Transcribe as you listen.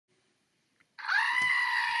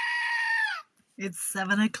It's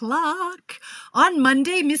 7 o'clock on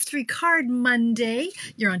Monday, Mystery Card Monday.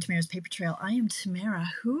 You're on Tamara's Paper Trail. I am Tamara.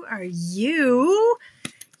 Who are you?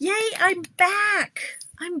 Yay, I'm back.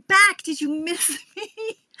 I'm back. Did you miss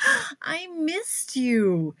me? I missed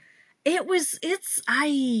you. I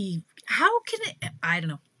don't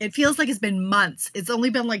know. It feels like it's been months. It's only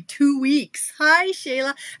been like 2 weeks. Hi,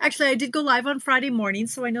 Shayla. Actually, I did go live on Friday morning,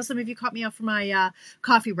 so I know some of you caught me up for my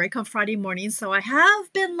coffee break on Friday morning. So I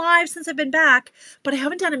have been live since I've been back, but I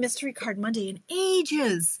haven't done a Mystery Card Monday in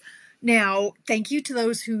ages. Now, thank you to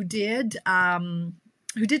those who did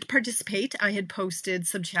participate. I had posted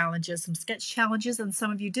some challenges, some sketch challenges, and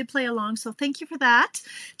some of you did play along, so thank you for that.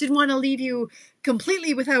 Didn't want to leave you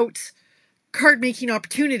completely without card making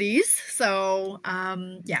opportunities. So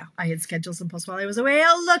yeah, I had scheduled some posts while I was away.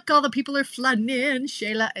 Oh, look, all the people are flooding in.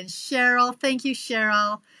 Shayla and Cheryl. Thank you,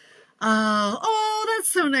 Cheryl. Oh,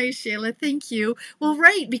 that's so nice, Shayla. Thank you. Well,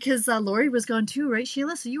 right, because Lori was gone too, right,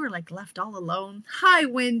 Shayla? So you were like left all alone. Hi,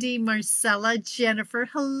 Wendy, Marcella, Jennifer.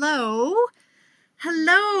 Hello.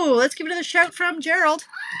 Hello. Let's give another shout from Gerald.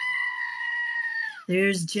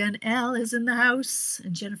 There's Jen L is in the house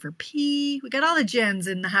and Jennifer P. We got all the Jens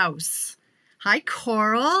in the house. Hi,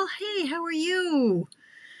 Coral. Hey, how are you?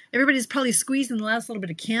 Everybody's probably squeezing the last little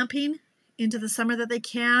bit of camping into the summer that they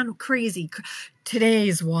can. Crazy.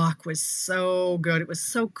 Today's walk was so good. It was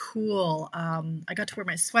so cool. I got to wear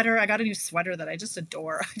my sweater. I got a new sweater that I just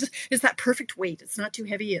adore. It's that perfect weight. It's not too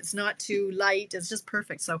heavy. It's not too light. It's just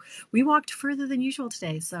perfect. So we walked further than usual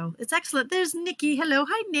today. So it's excellent. There's Nikki. Hello.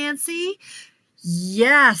 Hi, Nancy.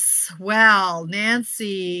 Yes, well,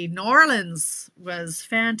 Nancy, New Orleans was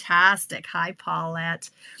fantastic. Hi, Paulette.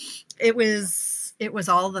 It was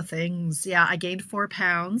all the things. Yeah, I gained 4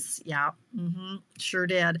 pounds. Yeah, sure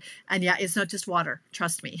did. And yeah, it's not just water.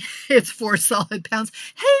 Trust me, it's 4 solid pounds.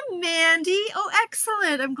 Hey, Mandy. Oh,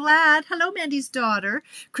 excellent. I'm glad. Hello, Mandy's daughter.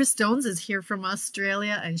 Chris Stones is here from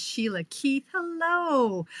Australia, and Sheila Keith.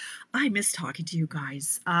 Hello. I miss talking to you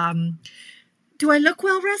guys. Do I look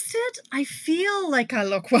well rested? I feel like I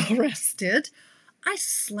look well rested. I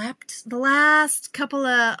slept the last couple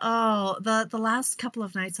of the last couple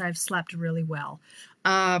of nights I've slept really well.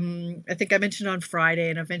 I think I mentioned on Friday,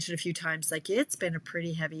 and I've mentioned a few times, like it's been a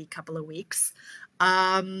pretty heavy couple of weeks.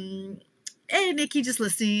 Hey, Nikki, just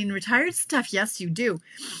listening. Retired stuff. Yes, you do.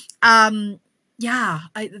 Yeah,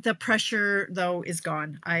 the pressure though is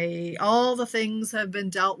gone. All the things have been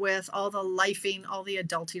dealt with, all the lifing, all the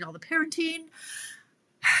adulting, all the parenting.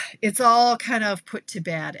 It's all kind of put to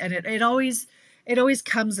bed, and it always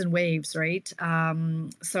comes in waves, right?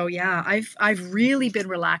 So yeah, I've really been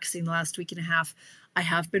relaxing the last week and a half. I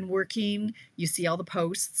have been working. You see all the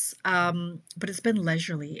posts, but it's been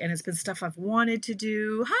leisurely, and it's been stuff I've wanted to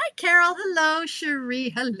do. Hi, Carol. Hello, Cherie.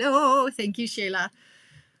 Hello. Thank you, Shayla.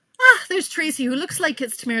 There's Tracy, who looks like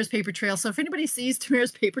it's Tamara's Paper Trail. So if anybody sees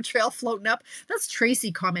Tamara's Paper Trail floating up, that's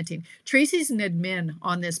Tracy commenting. Tracy's an admin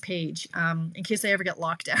on this page. In case I ever get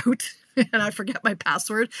locked out and I forget my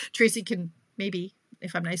password, Tracy can maybe,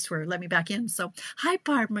 if I'm nice to her, let me back in. So hi,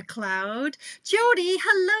 Barb McLeod. Jody,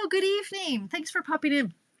 hello, good evening. Thanks for popping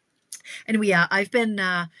in. And I've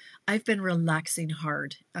been relaxing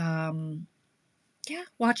hard. Yeah,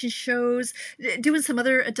 watching shows, doing some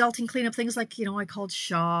other adulting cleanup things like, I called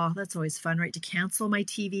Shaw. That's always fun, right? To cancel my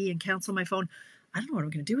TV and cancel my phone. I don't know what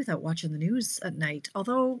I'm going to do without watching the news at night,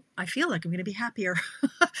 although I feel like I'm going to be happier.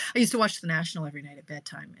 I used to watch The National every night at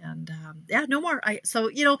bedtime, and yeah, no more.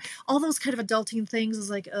 So all those kind of adulting things is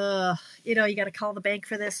like, you got to call the bank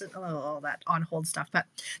for this, and all that on hold stuff. But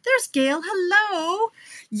there's Gail. Hello.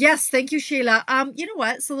 Yes, thank you, Sheila. You know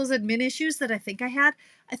what? So those admin issues that I think I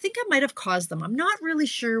might have caused them. I'm not really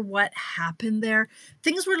sure what happened there.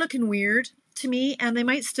 Things were looking weird to me, and they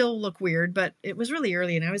might still look weird, but it was really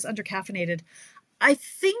early and I was undercaffeinated. I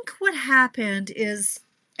think what happened is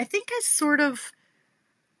I sort of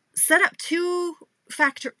set up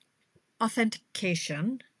 2-factor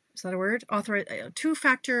authentication. Is that a word?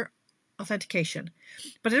 2-factor authentication.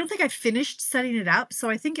 But I don't think I finished setting it up. So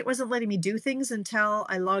I think it wasn't letting me do things until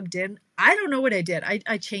I logged in. I don't know what I did.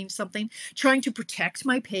 I changed something trying to protect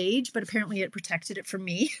my page, but apparently it protected it from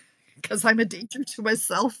me because I'm a danger to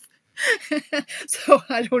myself. So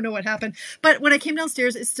I don't know what happened. But when I came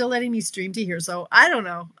downstairs, it's still letting me stream to here. So I don't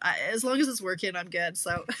know. As long as it's working, I'm good.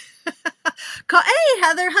 So hey,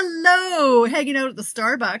 Heather. Hello. Hanging out at the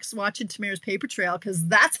Starbucks watching Tamara's Paper Trail, because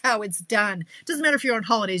that's how it's done. Doesn't matter if you're on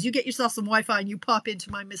holidays. You get yourself some Wi-Fi and you pop into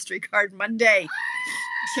my Mystery Card Monday.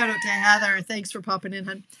 Shout out to Heather. Thanks for popping in,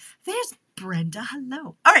 hon. There's Brenda.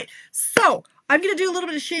 Hello. All right. So I'm going to do a little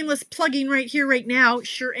bit of shameless plugging right here, right now.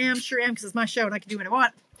 Sure am, because it's my show and I can do what I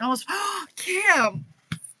want. Almost. Kim.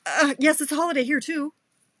 Yes, it's a holiday here too.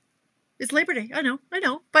 It's Labor Day. I know.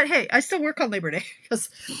 But hey, I still work on Labor Day because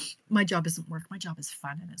my job isn't work. My job is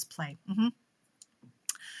fun and it's play.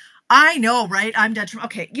 I know, right? I'm detrimental.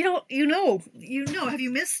 Okay, you know. Have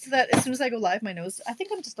you missed that? As soon as I go live, my nose. I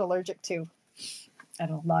think I'm just allergic to. I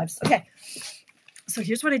don't know, lives. Okay. So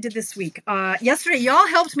here's what I did this week. Yesterday, y'all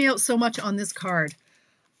helped me out so much on this card.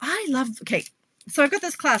 Okay. So I've got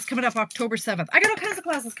this class coming up October 7th. I got all kinds of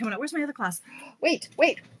classes coming up. Where's my other class? Wait.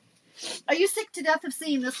 Are you sick to death of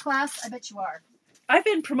seeing this class? I bet you are. I've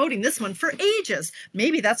been promoting this one for ages.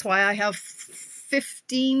 Maybe that's why I have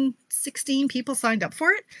 15, 16 people signed up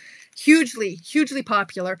for it. Hugely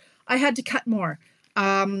popular. I had to cut more.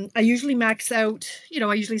 I usually max out,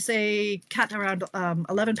 I usually say cut around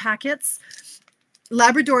 11 packets.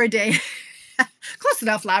 Labrador a day. Close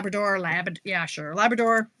enough. Labrador, yeah, sure.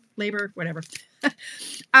 Labrador, labor, whatever.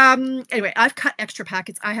 Anyway, I've cut extra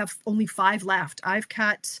packets. I have only 5 left. I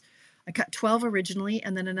cut 12 originally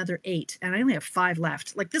and then another 8. And I only have 5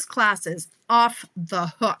 left. Like, this class is off the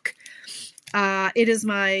hook. It is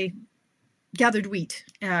my gathered wheat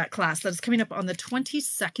class that's coming up on the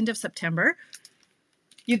 22nd of September.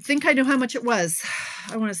 You'd think I know how much it was.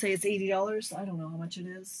 I want to say it's $80. I don't know how much it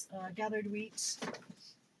is. Gathered wheat.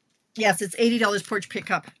 Yes, it's $80 porch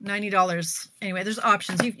pickup, $90. Anyway, there's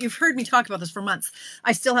options. You've heard me talk about this for months.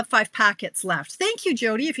 I still have 5 packets left. Thank you,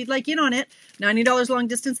 Jody. If you'd like in on it, $90 long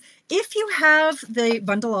distance. If you have the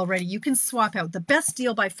bundle already, you can swap out. The best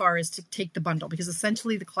deal by far is to take the bundle because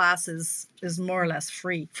essentially the class is more or less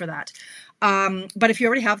free for that. But if you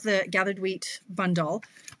already have the gathered wheat bundle,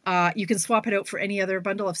 you can swap it out for any other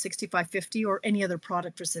bundle of $65.50 or any other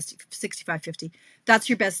product for $65.50. That's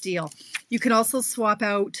your best deal. You can also swap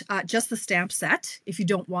out just the stamp set. If you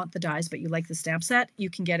don't want the dies, but you like the stamp set, you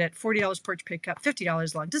can get it $40 porch pickup,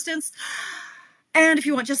 $50 long distance. And if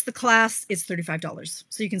you want just the class, it's $35.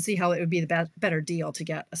 So you can see how it would be the better deal to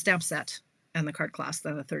get a stamp set and the card class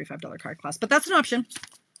than a $35 card class. But that's an option.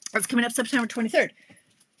 That's coming up September 23rd.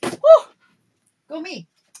 Woo! Go me.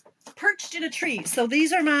 Perched in a tree. So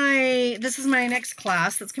this is my next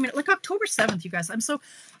class that's coming like October 7th, you guys.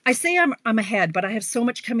 I say I'm ahead, but I have so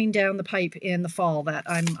much coming down the pipe in the fall that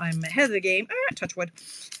I'm ahead of the game, touch wood,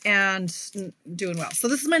 and doing well. So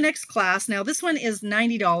this is my next class. Now this one is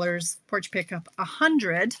 $90 porch pickup,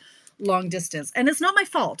 $100 long distance. And it's not my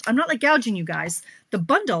fault. I'm not like gouging you guys. The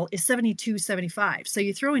bundle is $72.75. So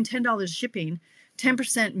you throw in $10 shipping,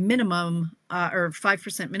 10% minimum or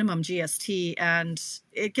 5% minimum GST, and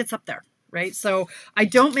it gets up there, right? So I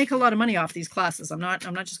don't make a lot of money off these classes. I'm not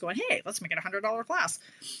just going, hey, let's make it a $100 class.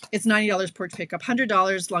 It's $90 porch pickup,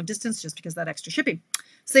 $100 long distance, just because that extra shipping.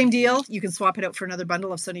 Same deal. You can swap it out for another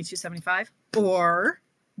bundle of $72.75 or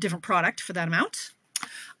different product for that amount.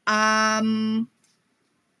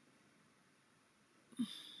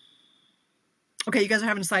 Okay, you guys are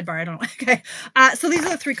having a sidebar. I don't know. Okay. So these are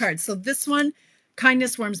the 3 cards. So this one,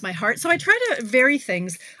 Kindness Warms My Heart. So I try to vary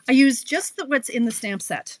things. I use just what's in the stamp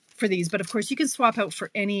set for these, but of course you can swap out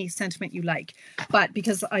for any sentiment you like. But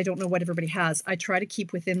because I don't know what everybody has, I try to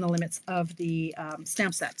keep within the limits of the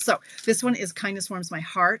stamp set. So this one is Kindness Warms My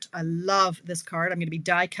Heart. I love this card. I'm going to be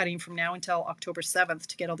die cutting from now until October 7th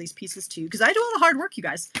to get all these pieces to you because I do all the hard work, you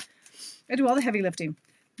guys. I do all the heavy lifting.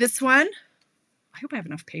 This one, I hope I have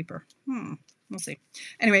enough paper. We'll see.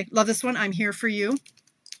 Anyway, love this one. I'm Here For You.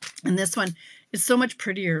 And this one is so much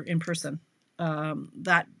prettier in person.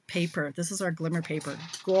 That paper, this is our glimmer paper.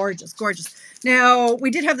 Gorgeous, gorgeous. Now, we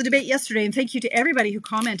did have the debate yesterday, and thank you to everybody who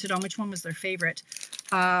commented on which one was their favorite.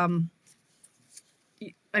 I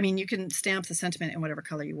mean, you can stamp the sentiment in whatever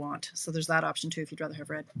color you want. So there's that option too if you'd rather have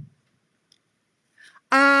red.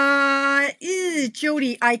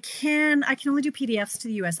 Jody, I can only do PDFs to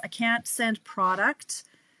the US. I can't send product.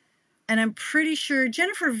 And I'm pretty sure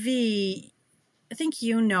Jennifer V, I think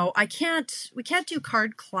we can't do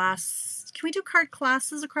card class. Can we do card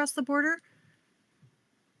classes across the border?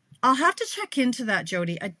 I'll have to check into that,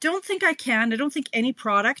 Jody. I don't think I can. I don't think any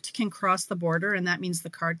product can cross the border, and that means the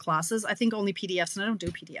card classes. I think only PDFs, and I don't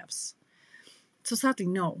do PDFs. So sadly,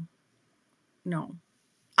 no.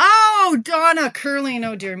 Oh, Donna Curling.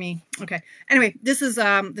 Oh, dear me. Okay. Anyway, this is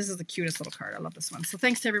the cutest little card. I love this one. So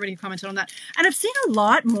thanks to everybody who commented on that. And I've seen a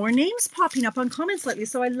lot more names popping up on comments lately,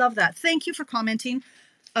 so I love that. Thank you for commenting.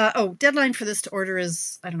 Deadline for this to order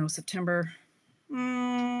is, I don't know, September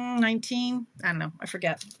 19. I don't know. I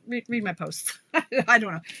forget. Read my posts. I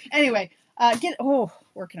don't know. Anyway,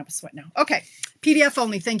 working up a sweat now. Okay. PDF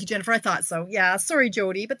only. Thank you, Jennifer. I thought so. Yeah. Sorry,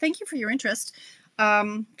 Jody, but thank you for your interest.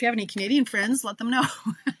 If you have any Canadian friends, let them know.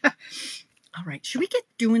 All right. Should we get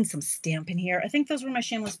doing some stamping here? I think those were my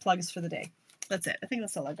shameless plugs for the day. That's it. I think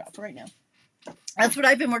that's all I've got for right now. That's what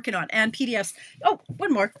I've been working on, and PDFs. Oh,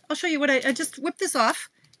 one more. I'll show you what I just whipped this off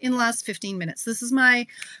in the last 15 minutes. This is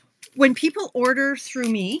when people order through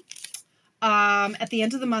me, at the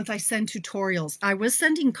end of the month, I send tutorials. I was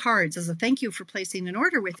sending cards as a thank you for placing an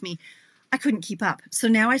order with me. I couldn't keep up. So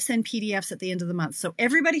now I send PDFs at the end of the month. So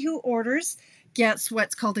everybody who orders gets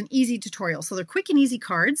what's called an easy tutorial. So they're quick and easy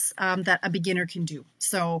cards that a beginner can do.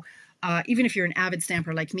 So even if you're an avid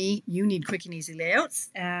stamper like me, you need quick and easy layouts,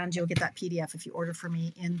 and you'll get that PDF if you order from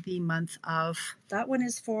me in the month of, that one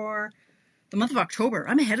is for the month of October.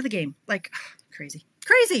 I'm ahead of the game. Like, crazy.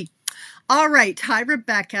 Crazy. All right. Hi,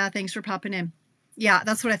 Rebecca. Thanks for popping in. Yeah,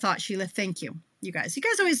 that's what I thought, Sheila. Thank you. You guys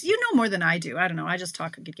always, you know more than I do. I don't know. I just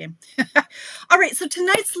talk a good game. All right. So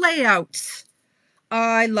tonight's layout.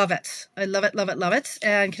 I love it. I love it, love it, love it.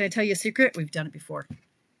 And can I tell you a secret? We've done it before.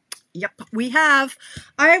 Yep, we have.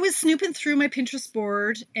 I was snooping through my Pinterest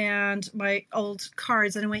board and my old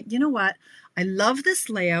cards, and I went, you know what? I love this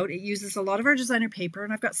layout. It uses a lot of our designer paper,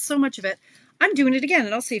 and I've got so much of it. I'm doing it again,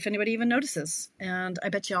 and I'll see if anybody even notices. And I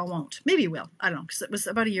bet y'all won't. Maybe you will. I don't know, because it was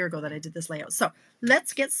about a year ago that I did this layout. So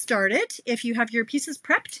let's get started. If you have your pieces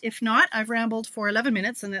prepped, if not, I've rambled for 11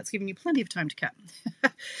 minutes, and that's giving you plenty of time to cut.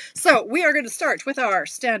 So we are going to start with our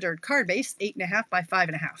standard card base, 8.5 by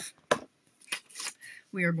 5.5.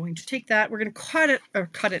 We are going to take that. We're going to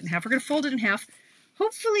cut it in half. We're going to fold it in half.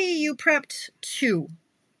 Hopefully you prepped 2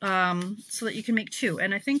 so that you can make 2.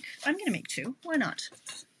 And I think I'm going to make 2. Why not?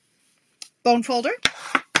 Bone folder.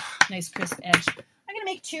 Nice crisp edge. I'm going to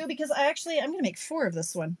make 2 because I'm going to make 4 of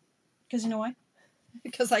this one. Because you know why?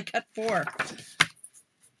 Because I cut 4.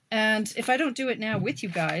 And if I don't do it now with you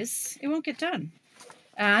guys, it won't get done.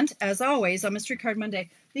 And as always on Mystery Card Monday,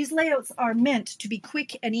 these layouts are meant to be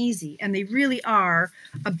quick and easy, and they really are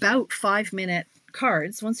about 5-minute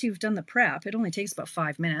cards. Once you've done the prep, it only takes about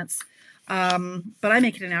 5 minutes. But I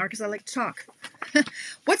make it an hour because I like to talk.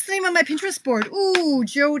 What's the name on my Pinterest board? Ooh,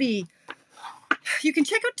 Jody. You can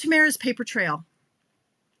check out Tamara's paper trail.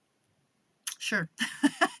 Sure.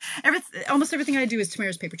 Almost everything I do is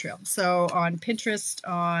Tamara's paper trail. So on Pinterest,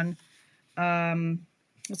 on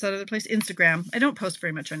what's that other place? Instagram. I don't post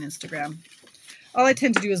very much on Instagram. All I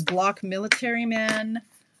tend to do is block military men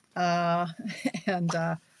and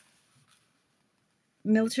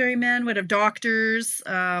military men, what have doctors,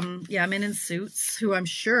 yeah, men in suits who I'm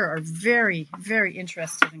sure are very, very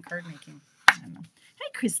interested in card making. I don't know. Hey,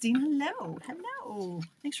 Christine. Hello. Hello.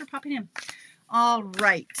 Thanks for popping in. All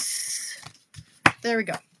right. There we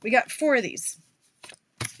go. We got 4 of these.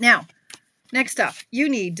 Now, next up, you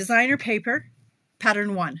need designer paper,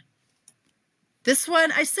 pattern 1. This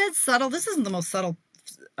one, I said subtle. This isn't the most subtle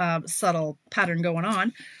pattern going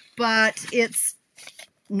on, but it's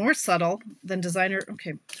more subtle than designer.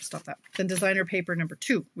 Okay, stop that. Than designer paper number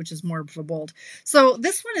 2, which is more of a bold. So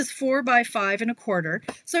this one is 4 by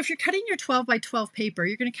 5.25. So if you're cutting your 12 by 12 paper,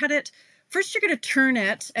 you're going to cut it. First, you're going to turn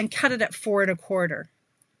it and cut it at 4.25,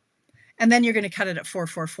 and then you're going to cut it at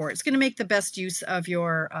 4.44. It's going to make the best use of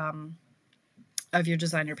your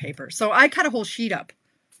designer paper. So I cut a whole sheet up.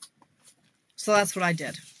 So that's what I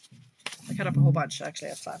did. I cut up a whole bunch. Actually,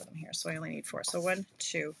 I have 5 of them here, so I only need 4. So 1,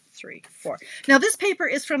 2, 3, 4. Now, this paper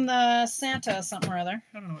is from the Santa something or other.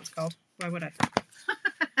 I don't know what it's called. Why would I?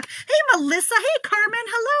 Hey, Melissa. Hey, Carmen.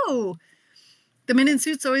 Hello. The men in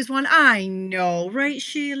suits always want. I know, right,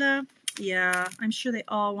 Sheila? Yeah, I'm sure they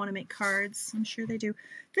all want to make cards. I'm sure they do.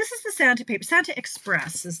 This is the Santa paper. Santa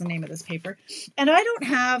Express is the name of this paper. And I don't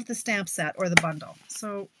have the stamp set or the bundle.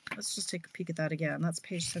 So let's just take a peek at that again. That's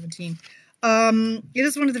page 17. It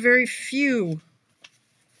is one of the very few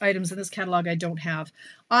items in this catalog I don't have.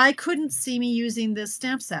 I couldn't see me using this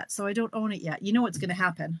stamp set, so I don't own it yet. You know what's going to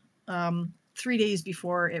happen. 3 days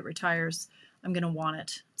before it retires, I'm going to want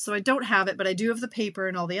it. So I don't have it, but I do have the paper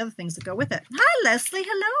and all the other things that go with it. Hi, Leslie.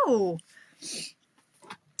 Hello.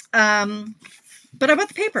 But I bought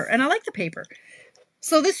the paper, and I like the paper.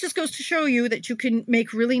 So this just goes to show you that you can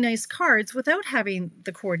make really nice cards without having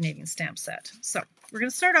the coordinating stamp set. So we're going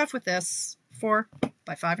to start off with this 4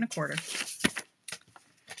 by 5.25.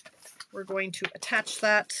 We're going to attach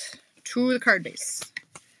that to the card base.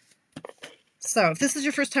 So if this is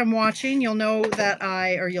your first time watching, you'll know that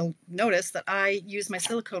you'll notice that I use my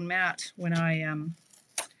silicone mat when I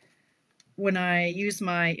use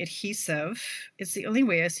my adhesive. It's the only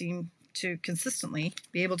way I seem to consistently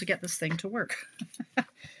be able to get this thing to work.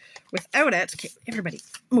 Without it, okay, everybody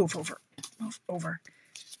move over.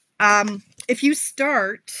 If you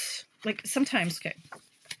start, like sometimes, okay,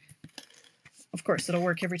 of course it'll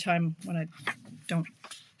work every time when I don't.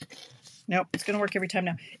 Nope, it's going to work every time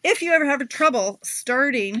now. If you ever have trouble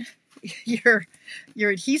starting your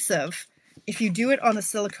adhesive, if you do it on the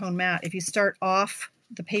silicone mat, if you start off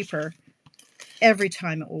the paper, every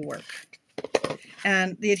time it will work.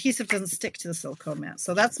 And the adhesive doesn't stick to the silicone mat.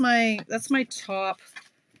 So that's my top,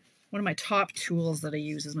 one of my top tools that I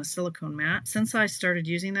use is my silicone mat. Since I started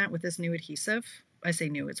using that with this new adhesive, I say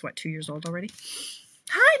new, it's what, 2 years old already?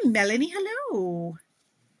 Hi, Melanie, hello.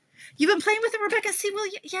 You've been playing with it, Rebecca? See, well,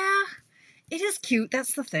 yeah, it is cute.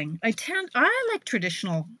 That's the thing. I like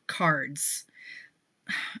traditional cards.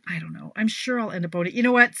 I don't know. I'm sure I'll end up owning it. You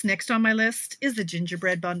know what's next on my list is the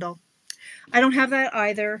gingerbread bundle. I don't have that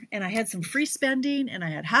either. And I had some free spending and I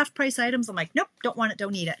had half price items. I'm like, nope, don't want it,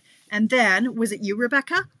 don't need it. And then, was it you,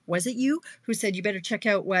 Rebecca? Was it you who said you better check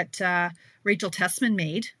out what Rachel Tessman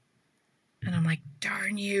made? And I'm like,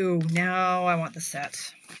 darn you. No, I want the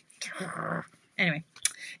set. Anyway,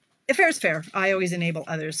 if fair is fair. I always enable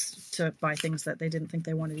others to buy things that they didn't think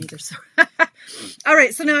they wanted either. So, all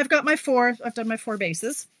right. So now I've got my 4. I've done my 4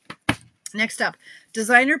 bases. Next up,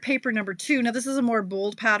 designer paper number 2. Now this is a more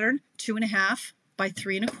bold pattern, 2.5 by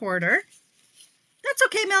 3.25. That's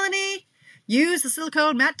okay, Melanie. Use the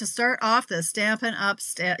silicone mat to start off the Stampin' Up.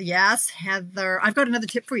 Yes, Heather. I've got another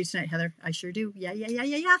tip for you tonight, Heather. I sure do. Yeah.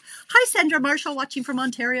 Hi, Sandra Marshall, watching from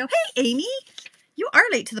Ontario. Hey, Amy. You are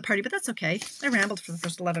late to the party, but that's okay. I rambled for the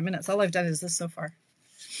first 11 minutes. All I've done is this so far.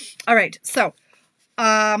 All right, so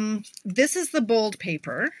this is the bold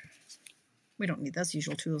paper. We don't need this.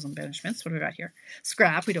 Usual tools and banishments. What do we got here?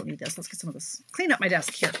 Scrap. We don't need this. Let's get some of this. Clean up my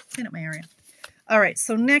desk here. Clean up my area. All right,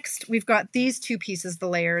 so next we've got these 2 pieces, the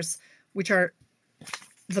layers, which are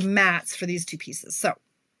the mats for these 2 pieces. So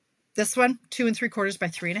this one, 2 3/4 by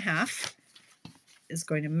 3.5, is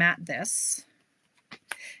going to mat this.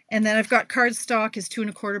 And then I've got cardstock is 2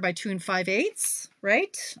 1/4 by 2 5/8,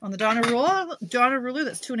 right? On the Donna ruler,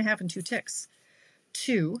 that's 2.5 and 2 ticks.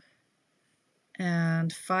 2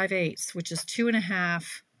 and 5/8, which is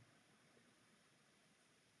 2.5.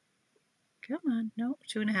 Come on, no,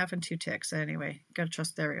 2.5 and 2 ticks. Anyway, gotta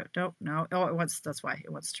trust. There we go. No. Oh, it wants. That's why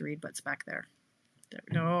it wants to read, but it's back there.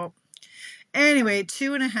 No. Anyway,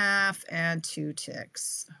 2.5 and 2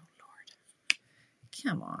 ticks. Oh Lord,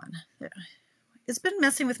 come on. It's been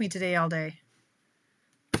messing with me today all day.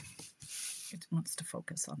 It wants to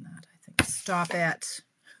focus on that, I think. Stop it.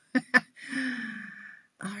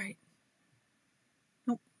 All right.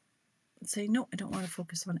 Nope. Say, no, I don't want to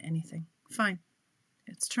focus on anything. Fine.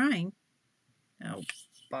 It's trying. Oh,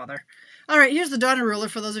 bother. All right, here's the Donna ruler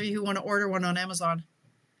for those of you who want to order one on Amazon.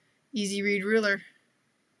 Easy read ruler.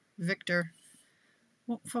 Victor.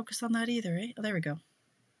 Won't focus on that either, eh? Oh, there we go.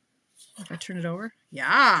 If I turn it over.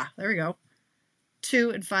 Yeah, there we go.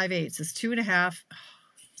 2 and 5/8 is 2.5. Oh,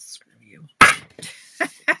 screw you.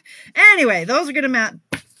 Anyway, those are going to mat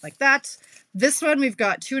like that. This one we've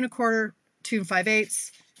got 2 1/4, 2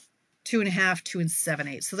 5/8, 2.5, 2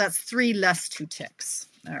 7/8. So that's 3 less 2 ticks.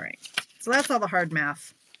 All right. So that's all the hard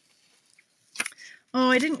math.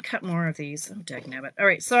 Oh, I didn't cut more of these. Oh, dagnabbit. All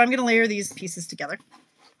right, so I'm going to layer these pieces together.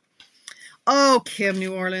 Oh, Kim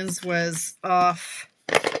New Orleans was off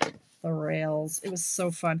the rails. It was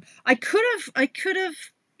so fun. I could have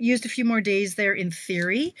used a few more days there in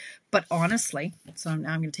theory, but honestly, so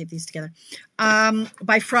now I'm going to tape these together.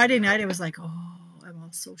 By Friday night, I was like, oh, I'm all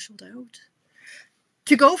socialed out.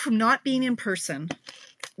 To go from not being in person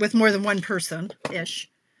with more than one person-ish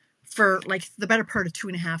for like the better part of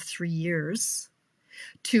 2.5, 3 years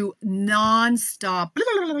to non-stop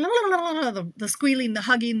the squealing, the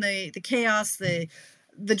hugging, the chaos, the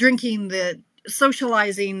drinking, the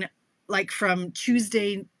socializing, like from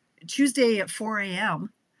Tuesday at 4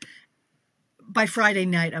 a.m. By Friday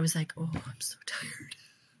night, I was like, oh, I'm so tired.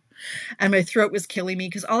 And my throat was killing me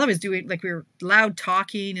because all I was doing, like we were loud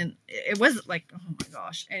talking and it was like, oh my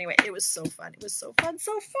gosh. Anyway, it was so fun. It was so fun,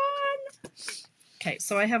 so fun. Okay,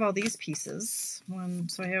 so I have all these pieces.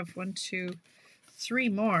 So I have 1, 2, 3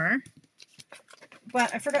 more.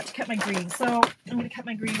 But I forgot to cut my green, so I'm going to cut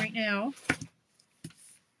my green right now.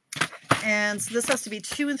 And so this has to be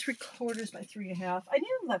 2 3/4 by 3.5. I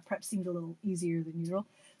knew that prep seemed a little easier than usual.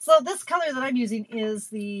 So this color that I'm using is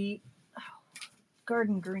the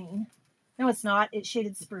garden green. No, it's not. It's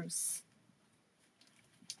shaded spruce.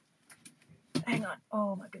 Hang on.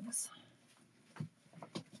 Oh my goodness.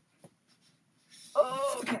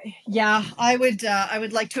 Okay. Yeah, I would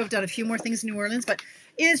like to have done a few more things in New Orleans, but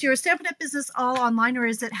is your Stampin' Up! Business all online or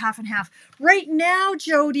is it half and half? Right now,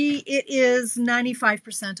 Jody, it is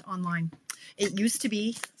 95% online. It used to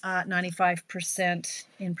be 95%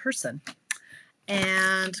 in person.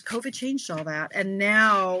 And COVID changed all that. And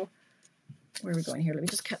now, where are we going here? Let me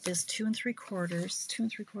just cut this 2 3/4, 2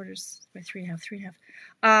 3/4 by 3.5,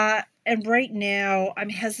 3.5. And right now, I'm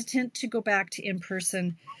hesitant to go back to in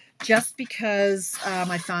person just because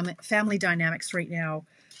my family dynamics right now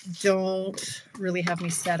don't really have me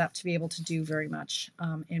set up to be able to do very much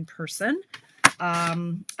in person.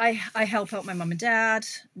 I help out my mom and dad.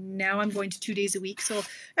 Now I'm going to 2 days a week. So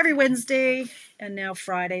every Wednesday and now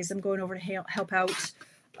Fridays, I'm going over to help out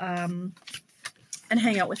and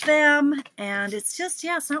hang out with them. And it's just,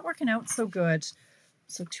 yeah, it's not working out so good.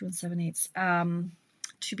 So 2 and 7/8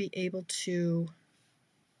 to be able to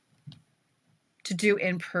do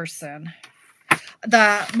in person.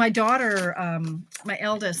 My daughter, my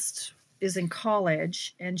eldest, is in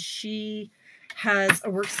college, and she has a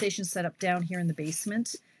workstation set up down here in the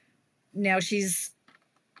basement. Now she's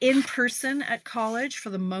in person at college for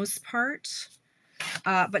the most part,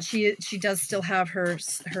 but she does still have her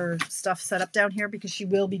stuff set up down here because she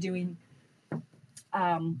will be doing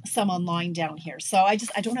some online down here. So I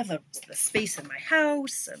don't have the space in my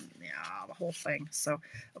house, and yeah, the whole thing. So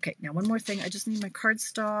okay, now one more thing. I just need my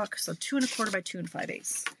cardstock. So 2 1/4 by 2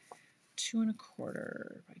 5/8. 2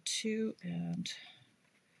 1/4 by 2 and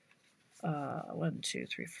 1, 2,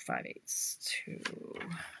 3, 4, 5/8.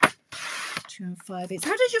 2 and 5/8.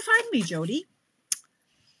 How did you find me, Jody?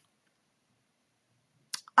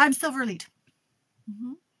 I'm Silver Elite.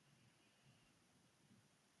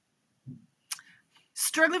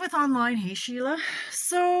 Struggling with online. Hey, Sheila.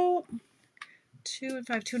 So 2 and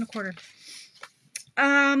 5, 2 1/4.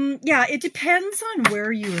 Yeah, it depends on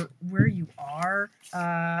where you are,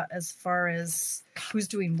 as far as who's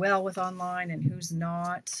doing well with online and who's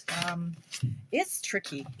not. It's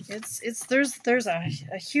tricky. There's a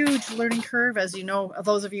huge learning curve, as you know,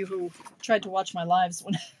 those of you who tried to watch my lives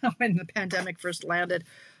when the pandemic first landed.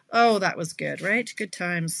 Oh, that was good, right? Good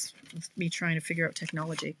times with me trying to figure out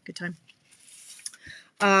technology. Good time.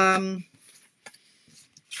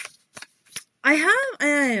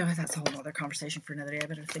 That's a whole other conversation for another day. I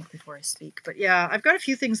better think before I speak. But yeah, I've got a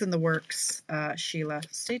few things in the works, Sheila.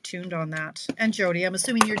 Stay tuned on that. And Jody, I'm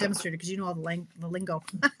assuming you're a demonstrator because you know all the lingo.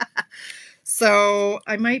 So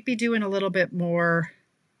I might be doing a little bit more.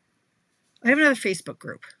 I have another Facebook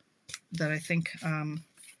group that I think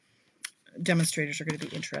demonstrators are going to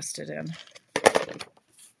be interested in.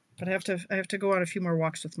 But I have to go on a few more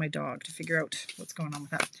walks with my dog to figure out what's going on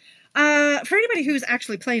with that. For anybody who's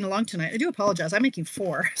actually playing along tonight, I do apologize. I'm making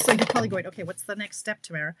 4, so you're probably going, okay, what's the next step,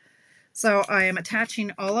 Tamara? So I am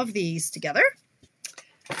attaching all of these together,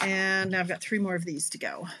 and now I've got 3 more of these to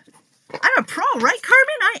go. I'm a pro, right,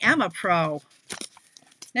 Carmen? I am a pro.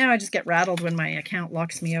 Now I just get rattled when my account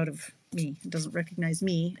locks me out of me. It doesn't recognize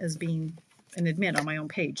me as being an admin on my own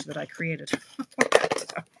page that I created.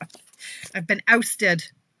 I've been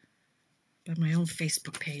ousted by my own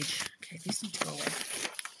Facebook page. Okay, these need to go away.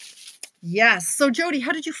 Yes. So, Jody,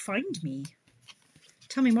 how did you find me?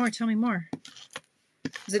 Tell me more. Tell me more.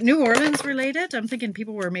 Is it New Orleans related? I'm thinking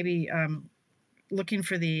people were maybe looking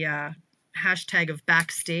for the hashtag of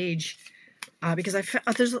backstage because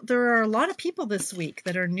there are a lot of people this week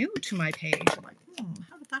that are new to my page. I'm like,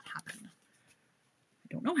 how did that happen? I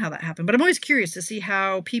don't know how that happened, but I'm always curious to see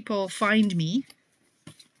how people find me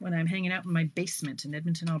when I'm hanging out in my basement in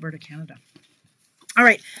Edmonton, Alberta, Canada. All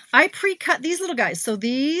right, I pre-cut these little guys. So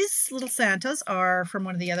these little Santas are from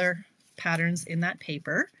one of the other patterns in that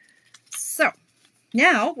paper. So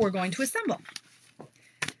now we're going to assemble.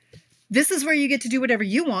 This is where you get to do whatever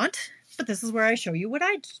you want, but this is where I show you what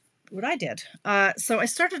I did. So I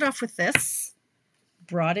started off with this,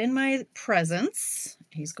 brought in my presents.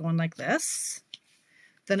 He's going like this.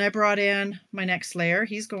 Then I brought in my next layer.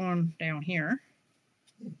 He's going down here.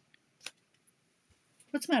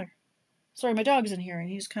 What's the matter? Sorry, my dog's in here and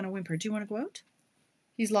he's kind of whimpered. Do you want to go out?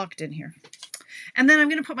 He's locked in here. And then I'm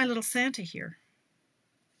going to put my little Santa here.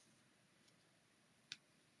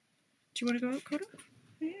 Do you want to go out, Coda?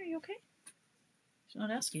 Are you okay? He's not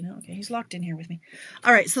asking. No, okay. He's locked in here with me.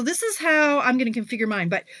 All right, so this is how I'm going to configure mine.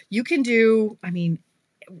 But you can do, I mean,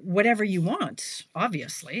 whatever you want.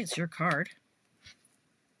 Obviously, it's your card.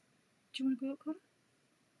 Do you want to go out, Coda?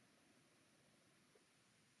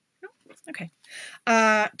 No? Okay.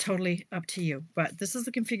 Totally up to you. But this is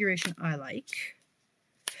the configuration I like.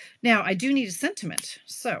 Now, I do need a sentiment.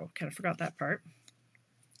 So, kind of forgot that part.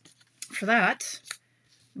 For that,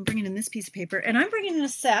 I'm bringing in this piece of paper. And I'm bringing in a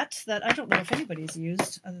set that I don't know if anybody's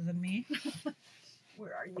used other than me.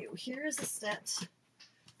 Where are you? Here is a set.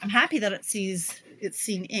 I'm happy that it's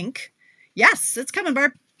seen ink. Yes, it's coming,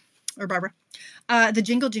 Barb. Or Barbara. The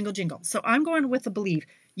Jingle, Jingle, Jingle. So I'm going with the Believe.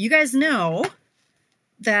 You guys know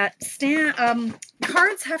that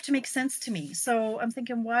cards have to make sense to me. So I'm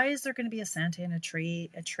thinking, why is there going to be a Santa in a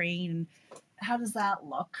train? How does that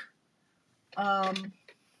look?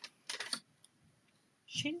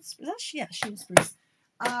 Shane Spruce.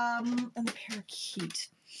 And the parakeet.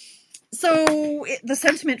 So the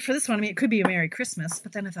sentiment for this one, I mean, it could be a Merry Christmas,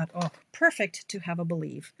 but then I thought, oh, perfect to have a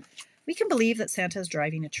believe. We can believe that Santa is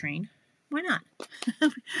driving a train. Why not?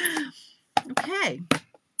 Okay.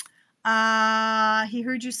 He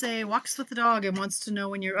heard you say walks with the dog and wants to know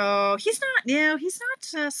when you're. Oh, he's not. No, he's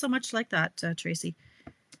not so much like that, Tracy.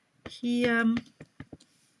 He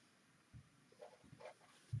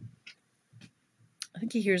I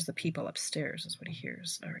think he hears the people upstairs is what he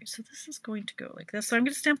hears. All right, so this is going to go like this. So I'm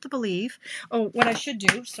going to stamp the believe. Oh, what I should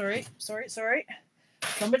do. Sorry.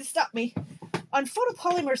 Somebody stop me. On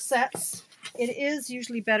photopolymer sets, it is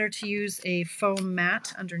usually better to use a foam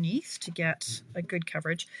mat underneath to get a good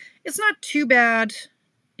coverage. It's not too bad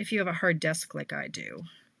if you have a hard desk like I do.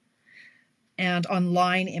 And on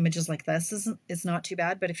line images like this is not too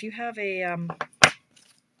bad. But if you have a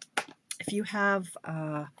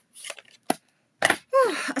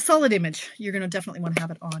a solid image, you're going to definitely want to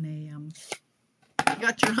have it on a. You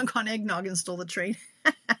got drunk on eggnog and stole the train.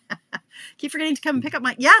 Keep forgetting to come and pick up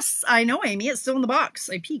my. Yes, I know, Amy. It's still in the box.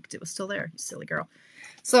 I peeked. It was still there. You silly girl.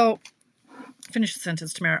 So, finish the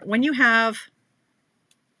sentence, Tamara. When you have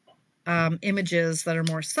images that are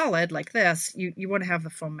more solid, like this, you want to have the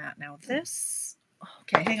foam mat. Now, this.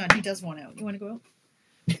 Okay, hang on. He does want out. You want to go out?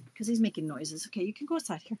 Because he's making noises. Okay, you can go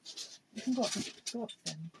outside here. You can go up. Go up.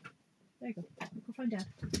 There you go. Go find Dad.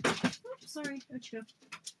 Oh, sorry. Out you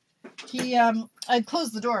go. I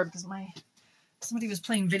closed the door because somebody was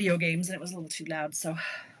playing video games and it was a little too loud. So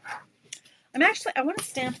I want to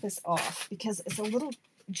stamp this off because it's a little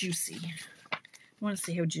juicy. I want to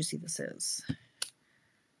see how juicy this is.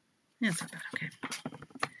 Yeah, it's not bad. Okay.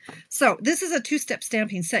 So this is a 2-step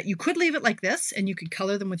stamping set. You could leave it like this and you could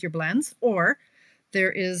color them with your blends, or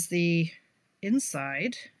there is the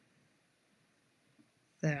inside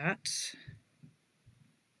that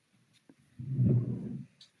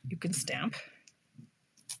you can stamp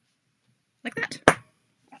like that.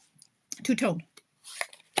 2-tone.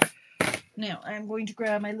 Now I'm going to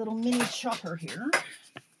grab my little mini chopper here.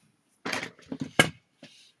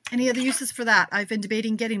 Any other uses for that? I've been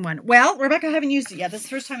debating getting one. Well, Rebecca, I haven't used it yet. This is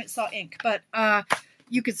the first time it saw ink, but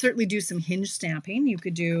you could certainly do some hinge stamping. You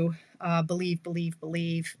could do believe, believe,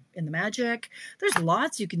 believe in the magic. There's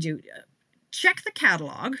lots you can do. Check the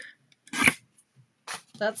catalog.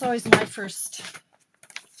 That's always my first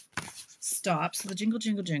stop. So the jingle,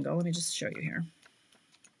 jingle, jingle. Let me just show you here.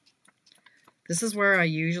 This is where I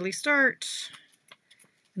usually start.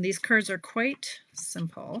 And these cards are quite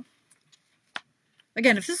simple.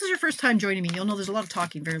 Again, if this is your first time joining me, you'll know there's a lot of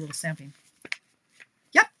talking, very little stamping.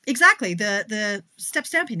 Yep, exactly. The step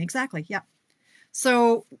stamping, exactly. Yep.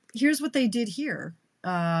 So here's what they did here.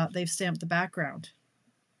 They've stamped the background.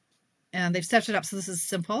 And they've stepped it up. So this is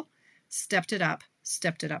simple. Stepped it up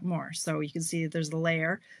more. So you can see there's the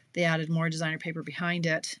layer. They added more designer paper behind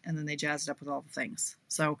it, and then they jazzed it up with all the things.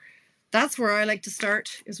 So that's where I like to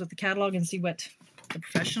start, is with the catalog and see what the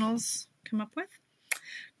professionals come up with.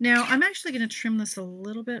 Now, I'm actually going to trim this a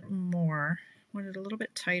little bit more. I want it a little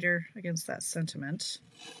bit tighter against that sentiment.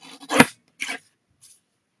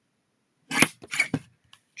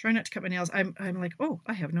 Try not to cut my nails. I'm like, oh,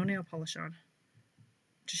 I have no nail polish on.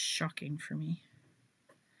 Just shocking for me.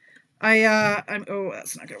 Oh,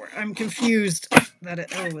 that's not going to work. I'm confused that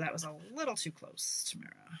that was a little too close,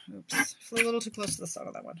 Tamara. Oops. Flew a little too close to the side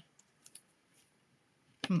of that one.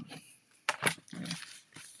 Anyway.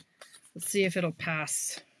 Let's see if it'll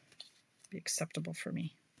pass. Be acceptable for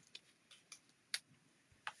me.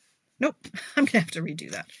 Nope, I'm gonna have to redo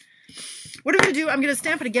that. What I'm gonna do, I'm gonna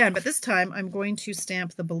stamp it again, but this time I'm going to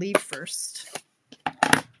stamp the believe first.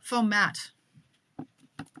 Foam mat.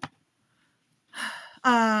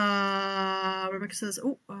 Rebecca says,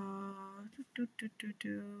 oh,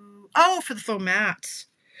 oh, for the foam mat.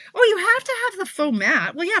 Oh, you have to have the foam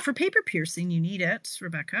mat. Well, yeah, for paper piercing you need it,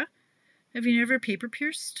 Rebecca. Have you never paper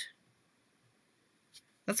pierced?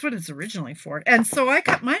 That's what it's originally for. And so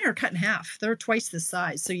mine are cut in half. They're twice this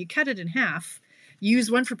size. So you cut it in half. You use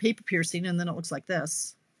one for paper piercing, and then it looks like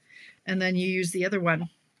this. And then you use the other one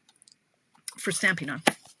for stamping on,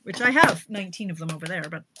 which I have 19 of them over there.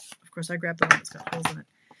 But, of course, I grabbed the one that's got holes in it.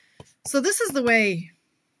 So this is the way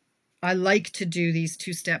I like to do these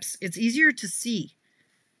 2 steps. It's easier to see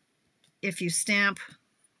if you stamp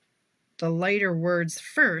the lighter words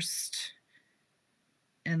first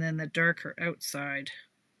and then the darker outside.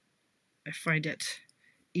 I find it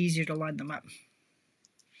easier to line them up.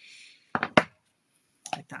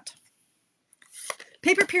 Like that.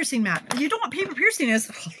 Paper piercing mat. You know what paper piercing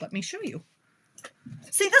is? Oh, let me show you.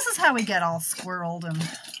 See, this is how we get all squirreled and...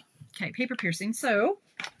 Okay, paper piercing. So,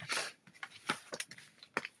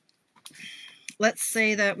 let's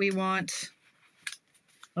say that we want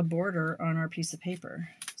a border on our piece of paper.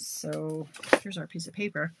 So here's our piece of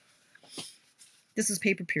paper. This is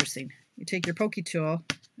paper piercing. You take your pokey tool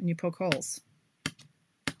and you poke holes.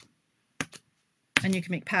 And you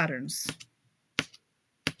can make patterns.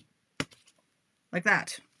 Like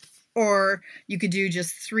that. Or you could do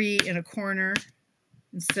just 3 in a corner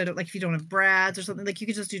instead of, like, if you don't have brads or something, like you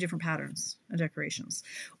could just do different patterns and decorations.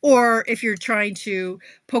 Or if you're trying to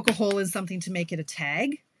poke a hole in something to make it a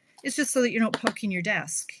tag, it's just so that you're not poking your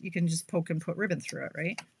desk. You can just poke and put ribbon through it,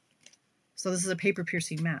 right? So this is a paper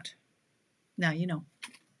piercing mat. Now you know.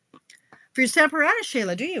 For your Stamparatus,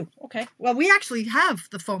 Shayla, do you? Okay. Well, we actually have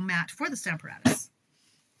the foam mat for the Stamparatus.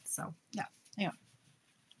 So, yeah. Yeah.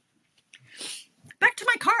 Back to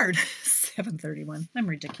my card. 731. I'm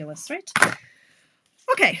ridiculous, right?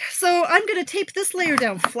 Okay, so I'm going to tape this layer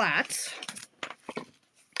down flat.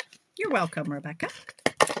 You're welcome, Rebecca.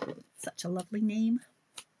 Such a lovely name.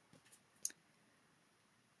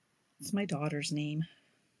 It's my daughter's name.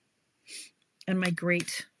 And my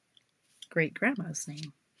great-great-grandma's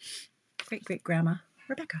name. Great-great-grandma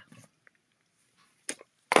Rebecca.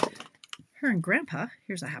 Her and Grandpa,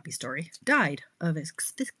 here's a happy story, died of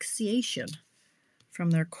asphyxiation from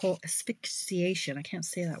their coal. Asphyxiation, I can't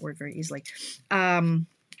say that word very easily.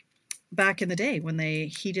 Back in the day when they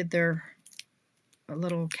heated their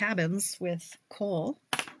little cabins with coal.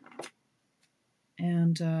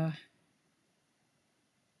 And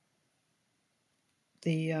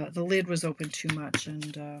the lid was open too much,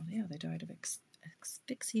 and yeah, they died of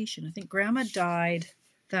asphyxiation. I think Grandma died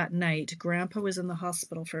that night. Grandpa was in the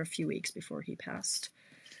hospital for a few weeks before he passed.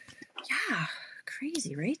 Yeah,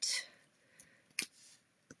 crazy, right?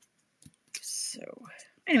 So,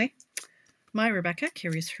 anyway, my Rebecca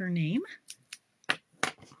carries her name.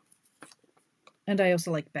 And I also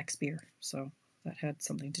like Beck's beer, so that had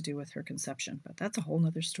something to do with her conception, but that's a whole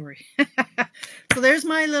nother story. So there's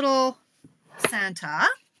my little Santa.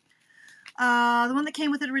 The one that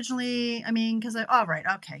came with it originally, I mean, because oh, right,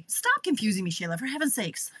 okay. Stop confusing me, Shayla, for heaven's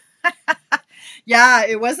sakes. Yeah,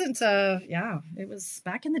 it wasn't, yeah, it was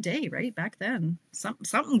back in the day, right? Back then.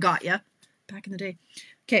 Something got you back in the day.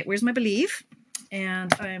 Okay, where's my Believe?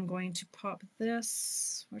 And I am going to pop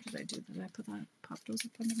this. Where did I do? Did I put that? Pop those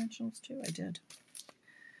up on dimensionals too? I did.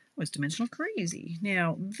 Was dimensional crazy.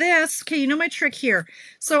 Now this, okay, you know my trick here.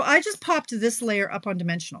 So I just popped this layer up on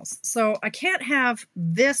dimensionals. So I can't have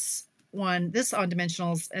this on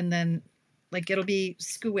dimensionals and then like it'll be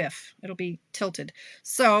squiff. It'll be tilted.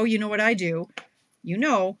 So you know what I do? You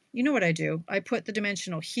know what I do. I put the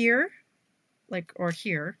dimensional here, like, or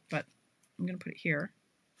here, but I'm going to put it here.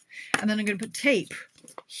 And then I'm going to put tape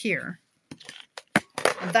here.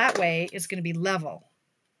 And that way it's going to be level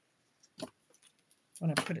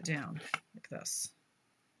when I put it down like this.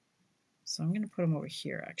 So I'm going to put them over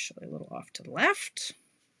here, actually, a little off to the left.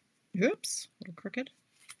 Oops, a little crooked.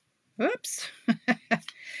 Oops.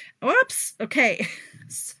 Whoops. Okay.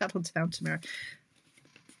 Settle down, Tamara.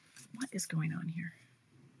 What is going on here?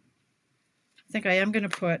 I think I am going to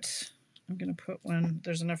put... I'm going to put one,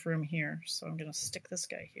 there's enough room here, so I'm going to stick this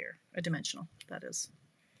guy here, a dimensional, that is.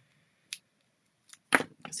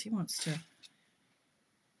 Because he wants to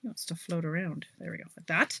float around. There we go, like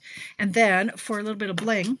that. And then for a little bit of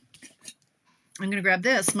bling, I'm going to grab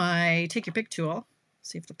this, my Take Your Pick tool,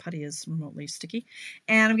 see if the putty is remotely sticky.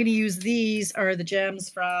 And I'm going to use these are the gems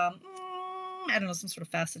from, I don't know, some sort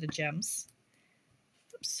of faceted gems.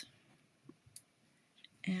 Oops.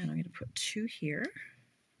 And I'm going to put 2 here.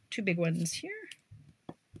 2 big ones here.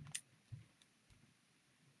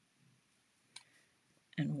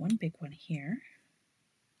 And 1 big one here.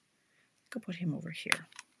 Go put him over here.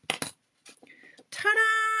 Ta-da!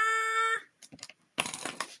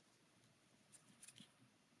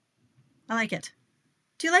 I like it.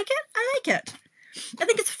 Do you like it? I like it. I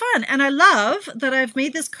think it's fun. And I love that I've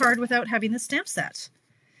made this card without having the stamp set.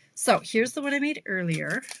 So here's the one I made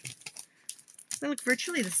earlier. They look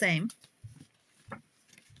virtually the same.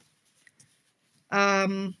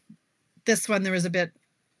 This one, there was a bit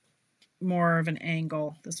more of an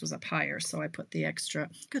angle. This was up higher, so I put the extra,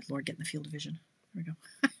 good Lord, get in the field of vision. There we go.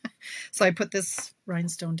 So I put this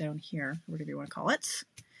rhinestone down here, whatever you want to call it.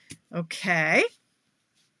 Okay.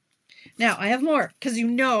 Now I have more, because you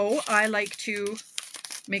know I like to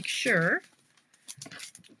make sure.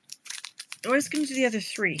 Oh, I was going to do the other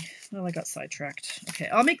 3. Well, I got sidetracked. Okay,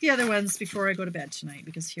 I'll make the other ones before I go to bed tonight,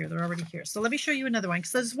 because here, they're already here. So let me show you another one,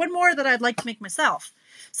 because there's one more that I'd like to make myself.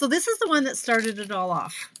 So this is the one that started it all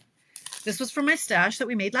off. This was from my stash that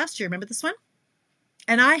we made last year. Remember this one?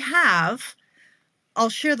 And I have, I'll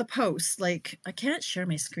share the post. Like, I can't share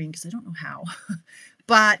my screen because I don't know how.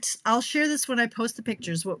 But I'll share this when I post the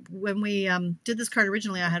pictures. When we did this card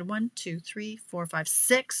originally, I had 1, 2, 3, 4, 5,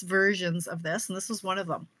 6 versions of this, and this was one of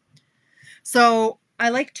them. So I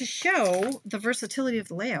like to show the versatility of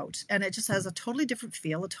the layout, and it just has a totally different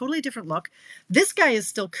feel, a totally different look. This guy is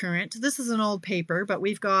still current. This is an old paper, but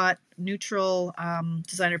we've got neutral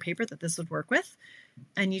designer paper that this would work with,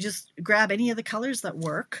 and you just grab any of the colors that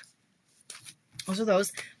work. Those are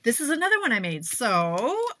those. This is another one I made.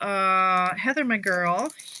 So, Heather, my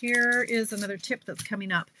girl, here is another tip that's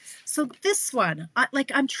coming up. So this one,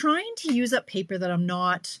 I'm trying to use up paper that I'm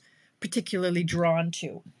not particularly drawn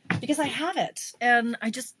to because I have it and I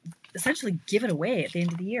just essentially give it away at the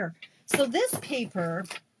end of the year. So this paper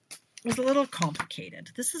was a little complicated.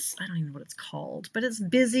 This is, I don't even know what it's called, but it's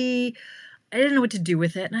busy. I didn't know what to do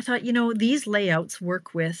with it. And I thought, you know, these layouts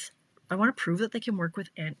work with, I want to prove that they can work with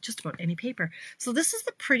just about any paper. So this is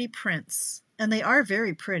the Pretty Prints, and they are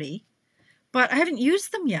very pretty, but I haven't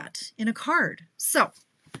used them yet in a card. So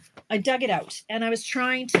I dug it out, and I was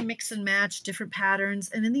trying to mix and match different patterns,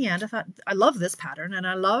 and in the end, I thought, I love this pattern, and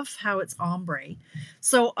I love how it's ombre.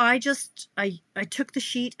 So I took the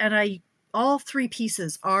sheet, and all 3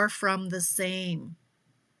 pieces are from the same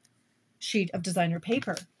sheet of designer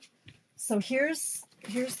paper. So here's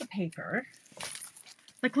the paper.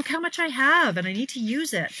 Like, look how much I have, and I need to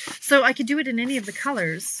use it. So I could do it in any of the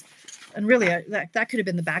colors. And really, that could have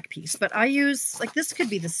been the back piece. But I use, like, this could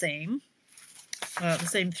be the same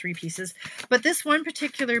 3 pieces. But this one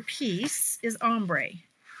particular piece is ombre.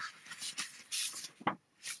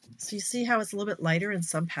 So you see how it's a little bit lighter in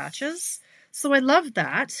some patches? So I love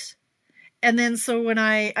that. And then so when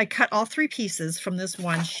I cut all 3 pieces from this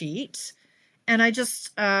one sheet, and I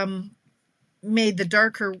just made the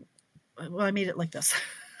darker, well, I made it like this.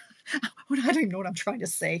 I don't even know what I'm trying to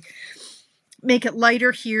say. Make it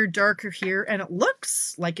lighter here, darker here, and it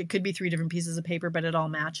looks like it could be 3 different pieces of paper, but it all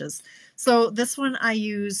matches. So this one I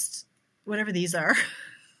used, whatever these are,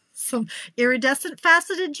 some iridescent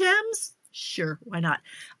faceted gems. Sure, why not?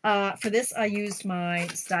 For this, I used my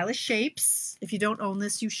Stylish Shapes. If you don't own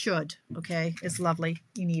this, you should, okay? It's lovely.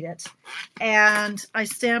 You need it. And I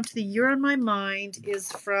stamped the You're on My Mind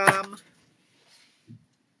is from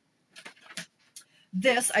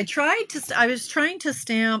this. I was trying to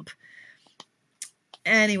stamp,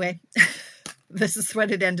 anyway, this is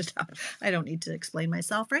what it ended up. I don't need to explain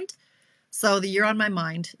myself, right? So the You're on My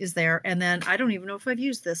Mind is there. And then I don't even know if I've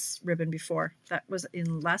used this ribbon before. That was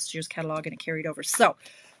in last year's catalog and it carried over. So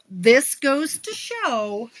this goes to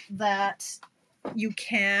show that you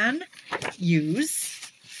can use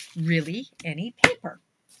really any paper.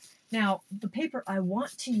 Now, the paper I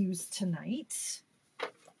want to use tonight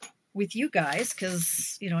with you guys,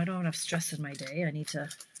 because, you know, I don't have enough stress in my day. I need to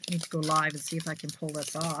go live and see if I can pull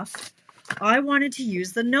this off. I wanted to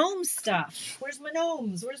use the gnome stuff. Where's my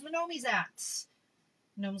gnomes? Where's my gnomies at?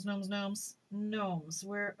 Gnomes, gnomes, gnomes, gnomes.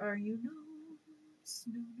 Where are you, gnomes?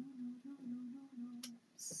 No,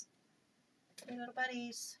 gnomes. Hey, little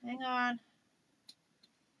buddies. Hang on.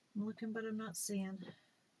 I'm looking, but I'm not seeing.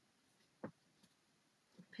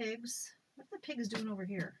 Pigs. What are the pigs doing over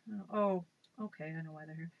here? Oh, okay. I know why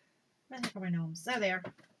they're here. Where the heck are my gnomes? There they are.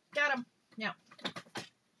 Got them. Yeah.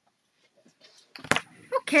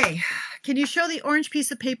 Okay. Can you show the orange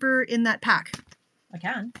piece of paper in that pack? I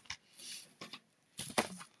can.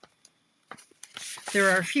 There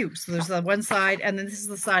are a few. So there's the one side, and then this is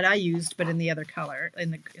the side I used, but in the other color,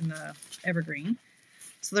 in the evergreen.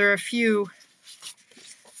 So there are a few.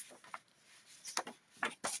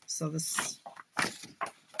 So this,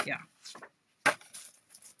 yeah.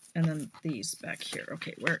 And then these back here.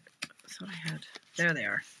 Okay, where? I thought I had. There they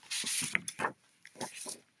are.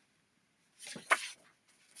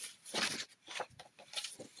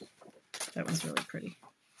 That was really pretty.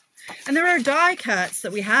 And there are die cuts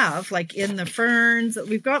that we have, like in the ferns.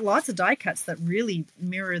 We've got lots of die cuts that really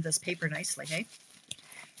mirror this paper nicely, hey?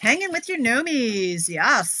 Hanging with your gnomies.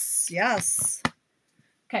 Yes, yes.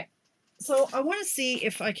 Okay, so I want to see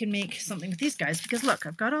if I can make something with these guys, because look,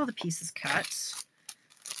 I've got all the pieces cut.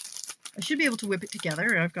 I should be able to whip it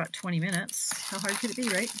together. I've got 20 minutes. How hard could it be,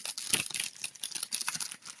 right?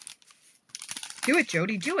 Do it,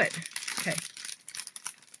 Jody, do it. Okay.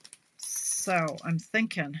 So I'm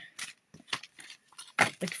thinking,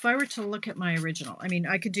 like if I were to look at my original, I mean,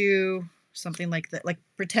 I could do something like that, like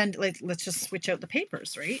pretend, like let's just switch out the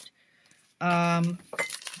papers, right? I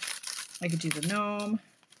could do the gnome.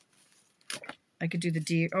 I could do the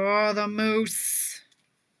deer. Oh, the moose.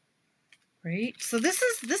 Right? So this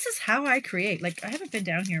is how I create. Like I haven't been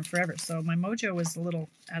down here in forever, so my mojo was a little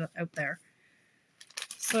out there.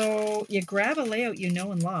 So you grab a layout you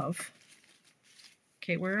know and love.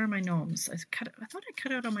 Okay, where are my gnomes? I thought I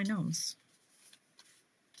cut out all my gnomes.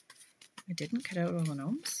 I didn't cut out all the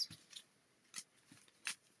gnomes?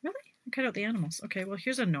 Really? I cut out the animals. Okay, well,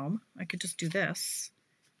 here's a gnome. I could just do this.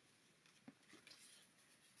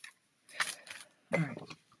 All right.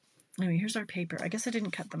 Anyway, here's our paper. I guess I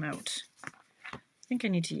didn't cut them out. I think I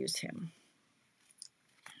need to use him.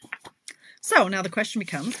 So now the question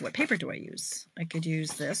becomes, what paper do I use? I could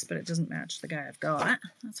use this, but it doesn't match the guy I've got.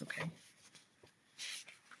 That's okay.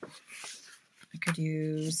 I could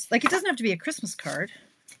use, like, it doesn't have to be a Christmas card.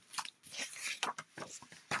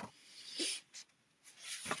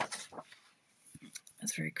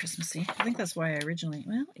 That's very Christmassy. I think that's why I originally,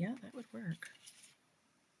 well, yeah, that would work.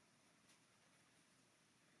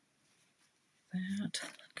 That,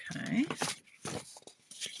 okay.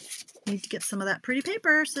 Need to get some of that pretty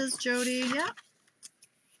paper, says Jody. Yeah.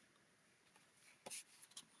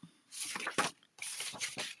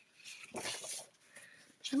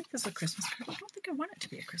 Should I make this a Christmas card? I don't think I want it to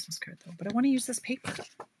be a Christmas card, though, but I want to use this paper.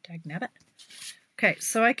 Dagnabbit. Okay,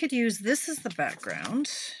 so I could use this as the background,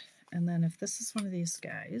 and then if this is one of these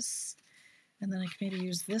guys, and then I could maybe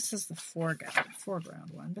use this as the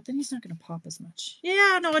foreground one, but then he's not going to pop as much.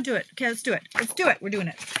 Yeah, no, I'll do it. Okay, let's do it. Let's do it. We're doing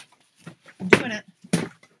it. I'm doing it.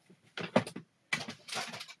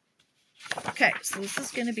 Okay, so this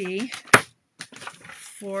is going to be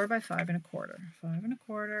 4 by 5 1/4. 5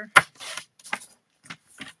 1/4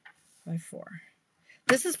 by 4.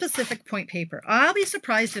 This is Pacific Point paper. I'll be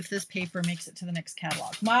surprised if this paper makes it to the next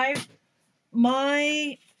catalog.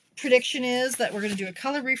 My prediction is that we're going to do a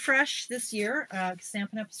color refresh this year.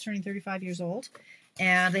 Stampin' Up! Is turning 35 years old,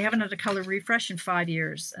 and they haven't had a color refresh in 5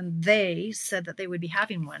 years. And they said that they would be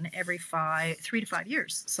having one every 3 to 5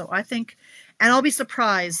 years. So I think, and I'll be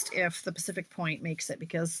surprised if the Pacific Point makes it,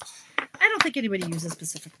 because I don't think anybody uses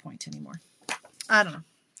Pacific Point anymore. I don't know.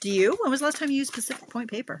 Do you? When was the last time you used Pacific Point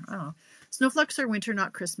paper? I don't know. Snowflakes are winter,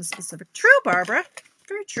 not Christmas specific. True, Barbara.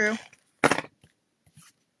 Very true.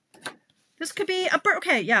 This could be a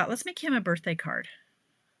okay, yeah, let's make him a birthday card.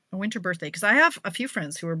 A winter birthday, because I have a few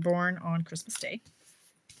friends who were born on Christmas Day.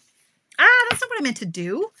 Ah, that's not what I meant to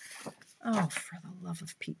do. Oh, for the love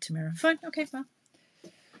of Pete, Tamara. Fine, okay, well.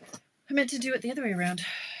 I meant to do it the other way around.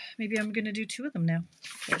 Maybe I'm going to do 2 of them now.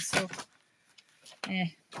 Okay, so,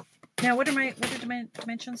 Now, what are my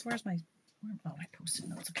dimensions? Where's my, oh, my Post-it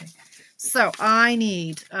notes, okay. So, I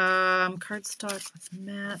need cardstock with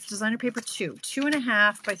math, designer paper 2,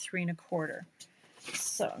 2.5 by 3 1/4.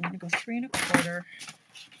 So, I'm going to go 3 1/4,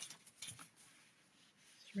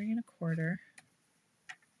 3 1/4,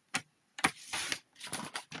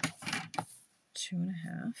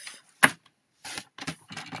 2.5.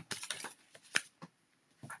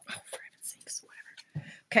 Oh, for heaven's sakes, whatever.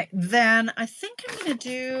 Okay, then I think I'm going to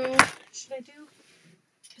do, should I do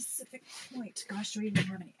Pacific Point? Gosh, do we even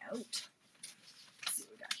have any out? Let's see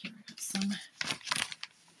what we got here. I got some.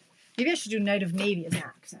 Maybe I should do Night of Navy as an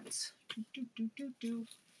accent. Is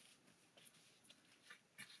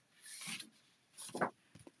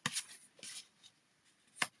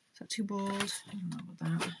that too bold? I don't know about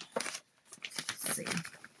that. Let's see.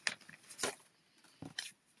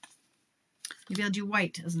 Maybe I'll do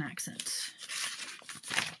white as an accent.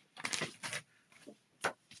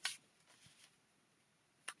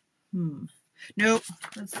 Nope.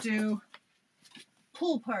 Let's do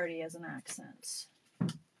pool party as an accent.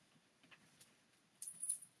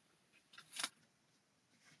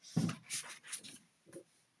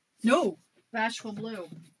 No, bashful blue,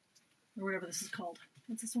 or whatever this is called.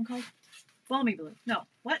 What's this one called? Balmy blue. No,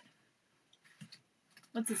 what?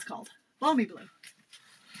 What's this called? Balmy blue.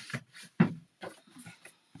 Oh,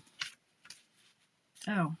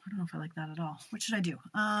 I don't know if I like that at all. What should I do?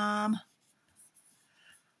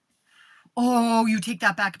 Oh, you take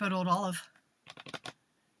that back about Old Olive.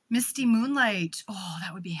 Misty Moonlight. Oh,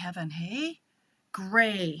 that would be heaven, hey?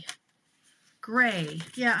 Gray. Gray.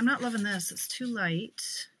 Yeah, I'm not loving this. It's too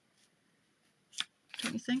light.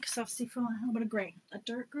 Don't you think? So, see, for a little bit of gray. A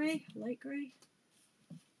dark gray? Light gray?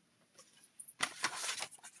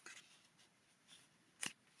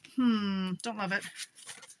 Don't love it.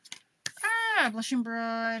 Ah, Blushing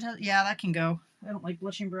Bride. Yeah, that can go. I don't like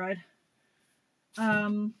Blushing Bride.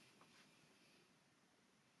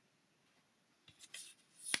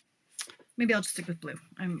 Maybe I'll just stick with blue.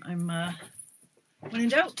 When in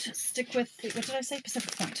doubt, stick with, what did I say?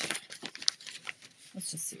 Pacific Point. Let's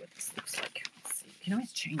just see what this looks like. Let's see. You can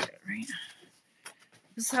always change it, right?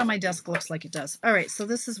 This is how my desk looks like it does. All right, so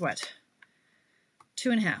this is what?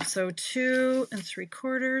 2.5. So 2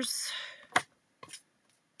 3/4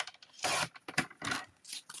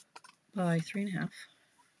 by 3.5.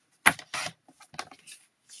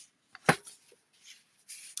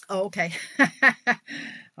 Oh, okay.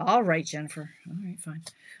 All right, Jennifer. All right, fine.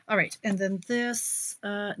 All right, and then this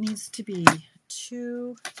needs to be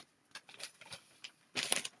 2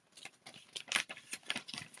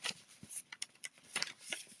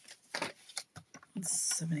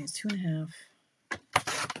 7/8, 2.5,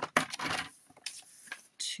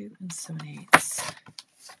 2 7/8.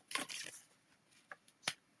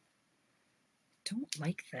 Don't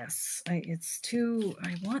like this. It's too.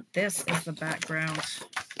 I want this as the background.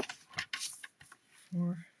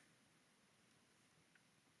 4,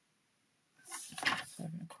 5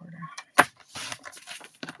 1/4.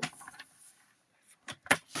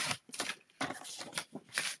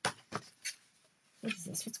 What is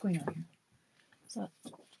this? What's going on here? So,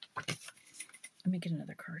 let me get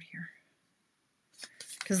another card here.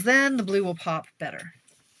 Because then the blue will pop better.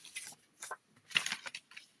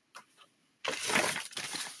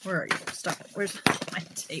 Where are you? Stop it. Where's my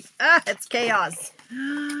tape? Ah, it's chaos.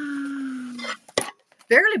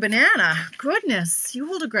 Barely banana. Goodness. You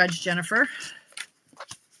hold a grudge, Jennifer.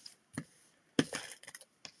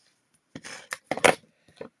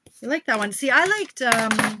 You like that one? See, I liked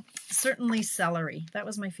certainly celery. That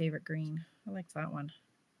was my favorite green. I liked that one.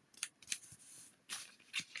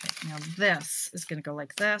 Okay, now this is going to go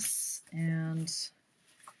like this, and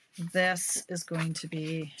this is going to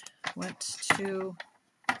be what,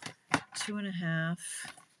 2.5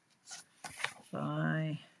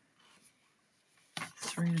 by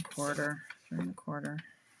 3 1/4.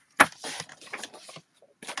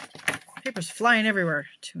 Paper's flying everywhere.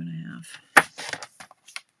 2.5.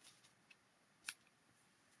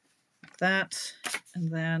 That,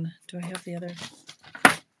 and then do I have the other?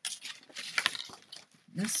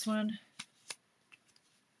 This one,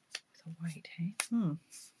 the white, hey?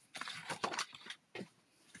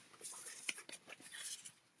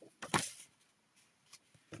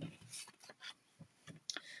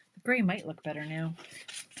 The gray might look better now.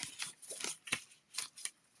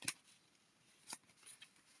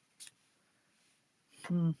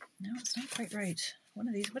 No, it's not quite right. One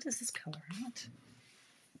of these, what is this color? What?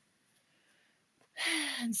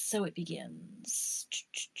 And so it begins.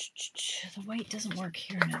 The white doesn't work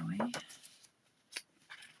here now, eh?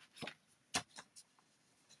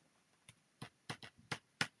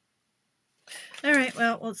 All right,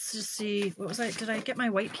 well, let's just see. What was I? Did I get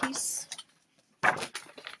my white piece?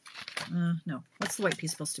 No. What's the white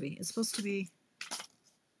piece supposed to be? It's supposed to be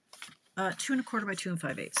 2 1/4 by 2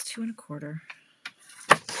 5/8. 2 1/4.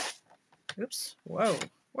 Oops. Whoa.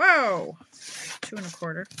 2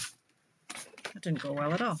 1/4. That didn't go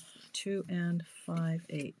well at all. 2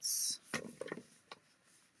 5/8.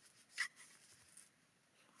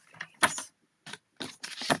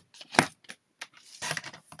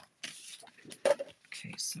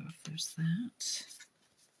 Okay, so if there's that,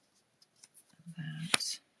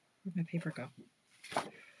 where'd my paper go?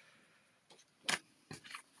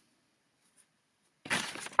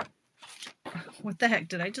 What the heck?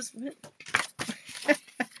 Did I just... Where'd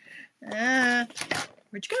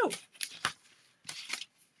you go?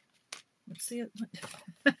 Let's see it.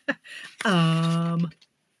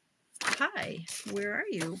 Hi, where are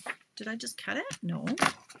you? Did I just cut it? No.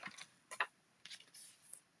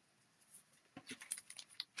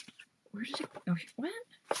 Where did it... Oh, what?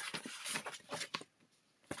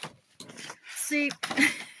 See,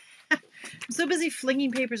 I'm so busy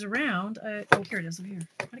flinging papers around. Oh, here it is. Over here.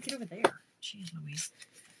 How to get over there? Jeez Louise.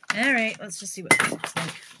 All right, let's just see what this looks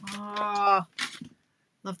like. Oh,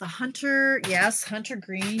 love the hunter. Yes, hunter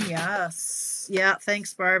green. Yes. Yeah,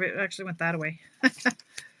 thanks, Barb. It actually went that away.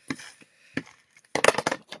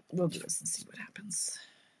 We'll do this and see what happens.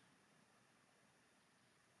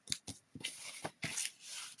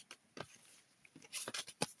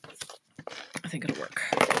 I think it'll work.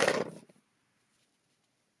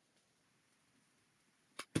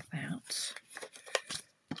 That.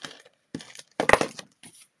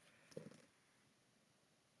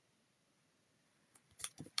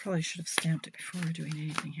 Probably should have stamped it before doing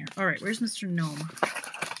anything here. All right, where's Mr. Gnome?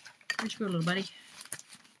 Where'd you go, little buddy?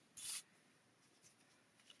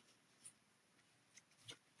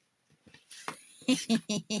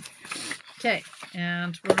 Okay,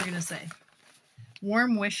 and what are we going to say?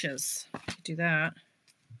 Warm wishes. Do that.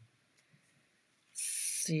 Let's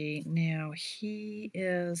see, now he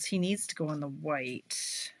needs to go on the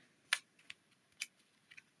white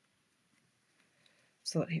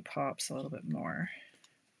so that he pops a little bit more.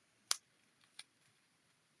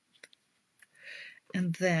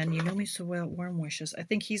 And then, you know me so well, warm wishes. I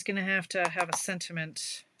think he's going to have a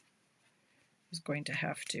sentiment. He's going to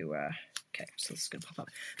have to, okay, so this is going to pop up.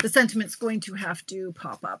 The sentiment's going to have to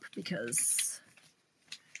pop up because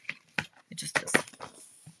it just is.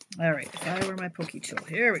 All right, if I were my pokey tool,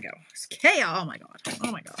 here we go. It's chaos. Oh my god.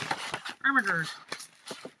 Oh my god. Oh my god.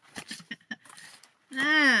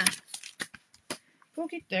 Ah.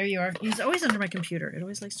 Pokey. There you are. He's always under my computer. It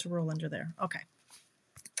always likes to roll under there. Okay.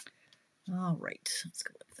 All right. Let's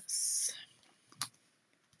go like this.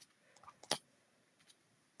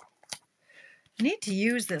 I need to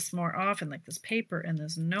use this more often, like this paper and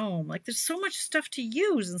this gnome. Like there's so much stuff to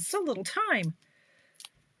use in so little time.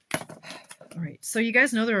 All right. So you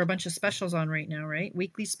guys know there are a bunch of specials on right now, right?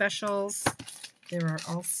 Weekly specials. There are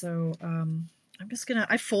also,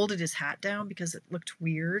 I folded his hat down because it looked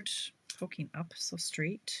weird poking up so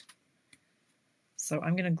straight. So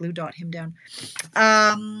I'm going to glue dot him down.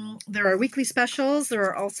 There are weekly specials. There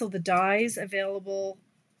are also the dies available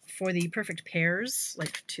for the perfect pairs,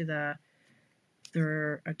 like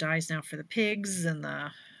there are dies now for the pigs and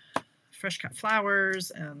the fresh cut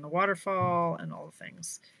flowers and the waterfall and all the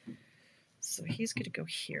things. So he's going to go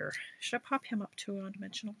here. Should I pop him up to on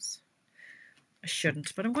dimensionals? I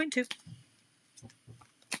shouldn't, but I'm going to.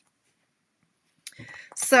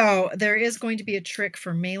 So there is going to be a trick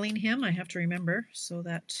for mailing him, I have to remember, so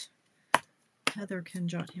that Heather can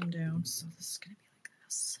jot him down. So this is going to be like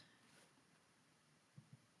this.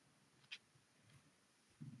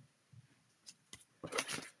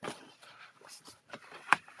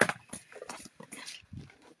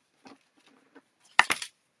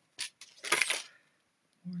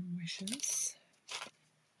 Warm wishes.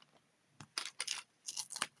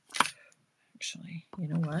 Actually, you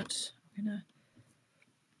know what?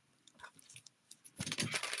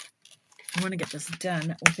 I want to get this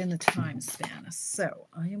done within the time span. So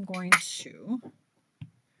I am going to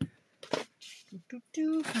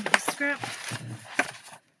find the scrap.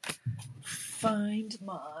 Find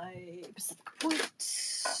my Pacific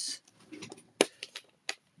Point.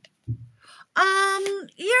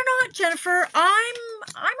 You're not, Jennifer. I'm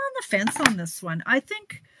on the fence on this one. I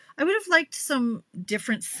think I would have liked some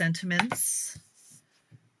different sentiments.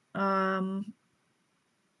 And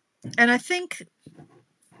I think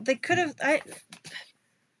they could have.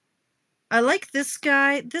 I like this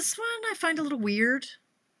guy. This one I find a little weird.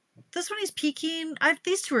 This one he's peeking.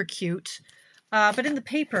 These two are cute. But in the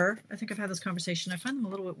paper, I think I've had this conversation. I find them a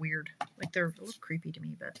little bit weird. Like they're a little creepy to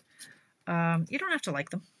me, but you don't have to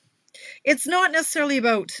like them. It's not necessarily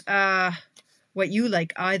about what you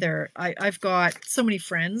like either. I've got so many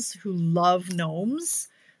friends who love gnomes,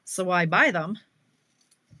 so I buy them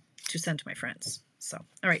to send to my friends. So,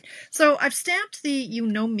 all right. So I've stamped the You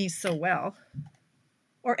Know Me So Well,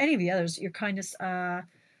 or any of the others, Your Kindness,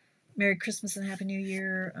 Merry Christmas and Happy New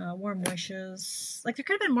Year, Warm Wishes. Like there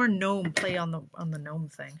could have been more gnome play on the gnome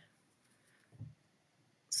thing.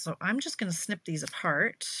 So I'm just going to snip these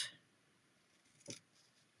apart.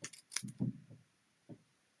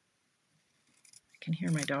 I can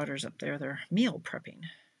hear my daughters up there. They're meal prepping,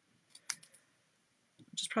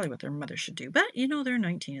 which is probably what their mother should do. But, you know, they're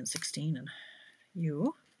 19 and 16, and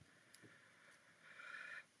you.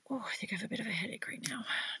 Oh, I think I have a bit of a headache right now.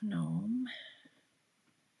 Gnome.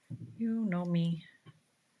 You know me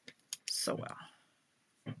so well.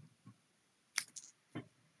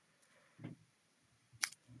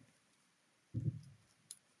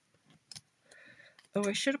 Oh,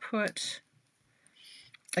 I could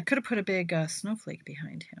have put a big snowflake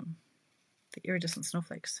behind him. The iridescent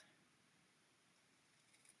snowflakes.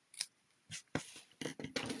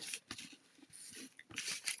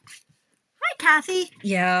 Hi, Kathy.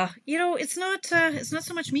 Yeah, you know, it's not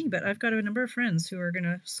so much me, but I've got a number of friends who are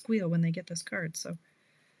gonna squeal when they get this card. So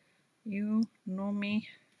you know me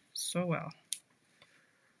so well.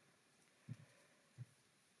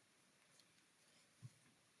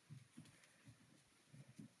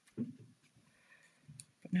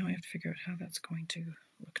 But now I have to figure out how that's going to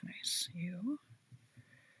look nice. You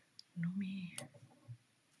know me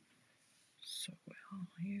so well.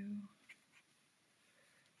 You.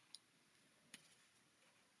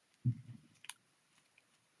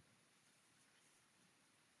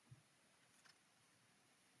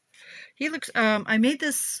 He looks. I made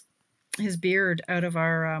his beard out of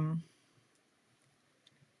our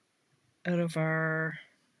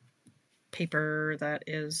paper that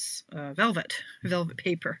is velvet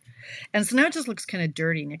paper, and so now it just looks kind of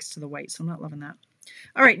dirty next to the white. So I'm not loving that.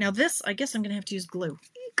 All right, now this, I guess I'm gonna have to use glue.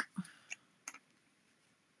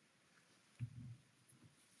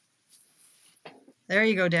 There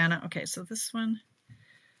you go, Dana. Okay, so this one,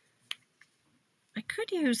 I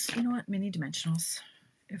could use, you know what, mini dimensionals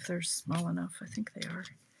if they're small enough. I think they are.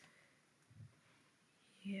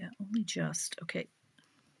 Yeah, only just. Okay.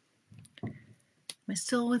 Am I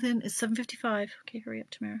still within? It's 7:55. Okay, hurry up,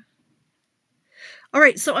 Tamara. All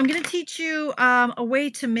right, so I'm going to teach you a way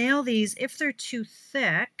to mail these if they're too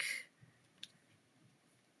thick.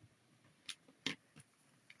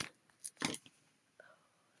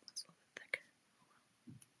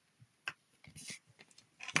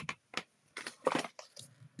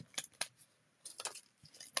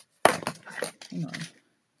 Hang on.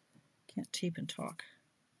 Can't tape and talk.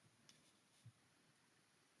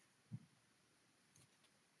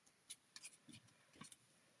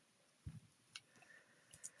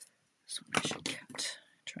 This one I should cut.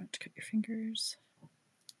 Try not to cut your fingers.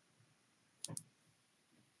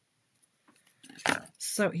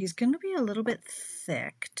 So he's going to be a little bit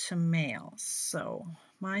thick to mail. So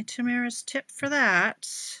my Tamara's tip for that,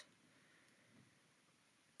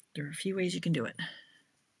 there are a few ways you can do it.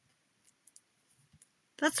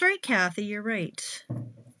 That's right, Kathy, you're right.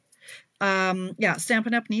 Yeah,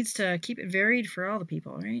 Stampin' Up! Needs to keep it varied for all the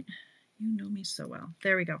people, right? You know me so well.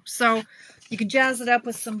 There we go. So you can jazz it up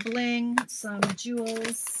with some bling, some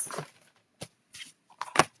jewels.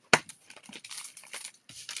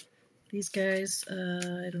 These guys,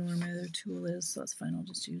 I don't know where my other tool is, so that's fine. I'll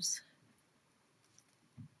just use.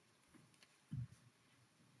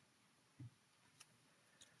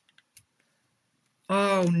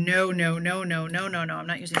 Oh, no. I'm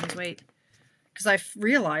not using these. Wait. Because I've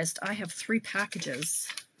realized I have 3 packages.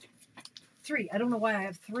 3. I don't know why I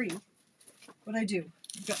have 3, but I do.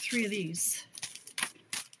 I've got 3 of these.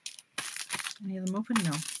 Any of them open?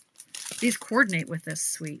 No. These coordinate with this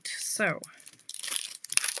suite, so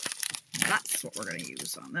that's what we're going to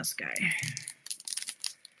use on this guy.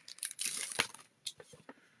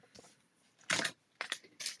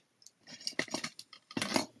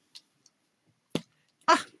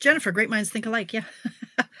 Ah, Jennifer, great minds think alike, yeah.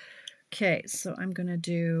 Okay, so I'm going to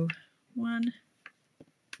do 1,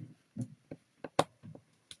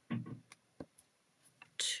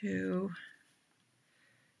 2.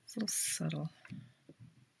 It's a little subtle.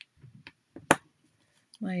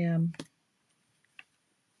 My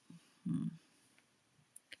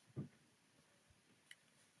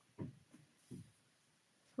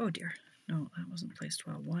oh dear, no, that wasn't placed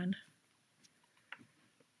well. 1.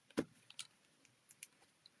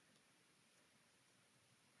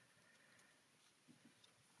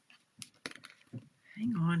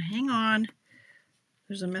 Hang on.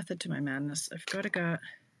 There's a method to my madness. I've got to go.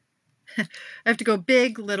 I have to go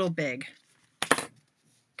big, little, big.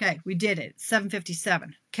 Okay, we did it.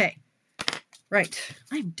 7:57. Okay, right.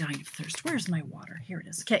 I'm dying of thirst. Where's my water? Here it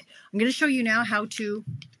is. Okay, I'm going to show you now how to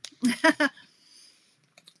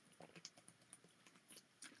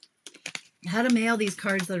how to mail these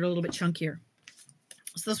cards that are a little bit chunkier.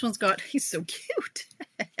 So this one's got, he's so cute.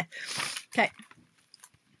 Okay,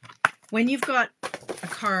 when you've got a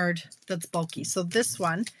card that's bulky, so this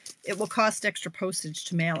one, it will cost extra postage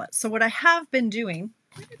to mail it. So what I have been doing,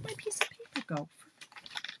 where did my piece of paper go?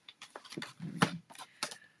 There we go.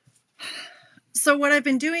 So what I've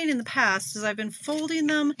been doing in the past is I've been folding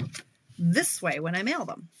them this way when I mail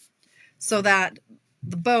them so that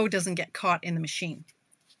the bow doesn't get caught in the machine.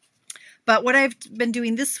 But what I've been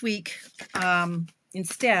doing this week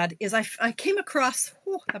instead is I came across,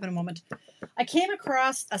 having a moment, I came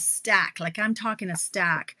across a stack, like I'm talking a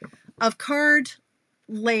stack, of card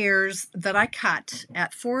layers that I cut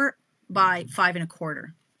at 4 by 5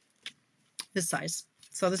 1/4, this size.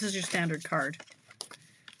 So this is your standard card.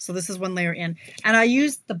 So this is 1 layer in. And I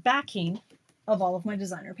used the backing of all of my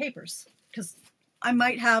designer papers because I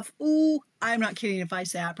might have, I'm not kidding if I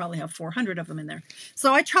say I probably have 400 of them in there.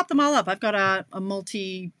 So I chopped them all up. I've got a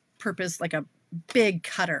multi-purpose, like a big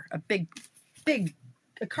cutter, a big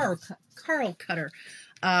Carl cutter.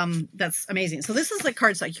 That's amazing. So this is like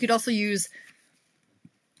cardstock. You could also use,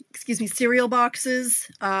 cereal boxes,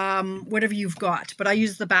 whatever you've got. But I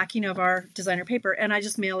use the backing of our designer paper and I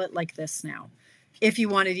just mail it like this now. If you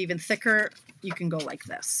want it even thicker, you can go like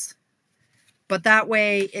this. But that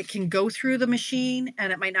way it can go through the machine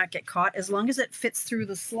and it might not get caught as long as it fits through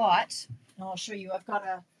the slot. And I'll show you, I've got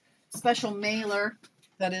a special mailer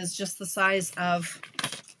that is just the size of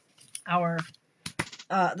our,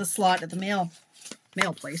 the slot at the mail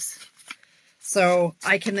place. So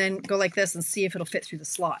I can then go like this and see if it'll fit through the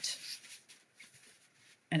slot.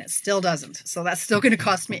 And it still doesn't. So that's still going to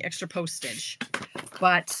cost me extra postage.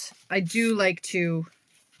 But I do like to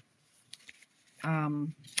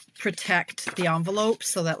protect the envelope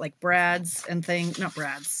so that like brads and things, not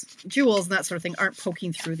brads, jewels and that sort of thing aren't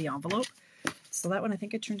poking through the envelope. So that one, I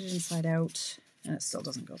think I turned it inside out and it still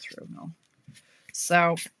doesn't go through, no.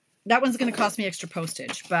 So that one's going to cost me extra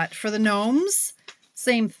postage. But for the gnomes,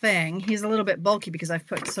 same thing. He's a little bit bulky because I've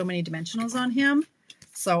put so many dimensionals on him.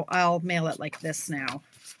 So I'll mail it like this now.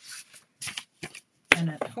 and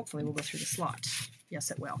it hopefully will go through the slot. Yes,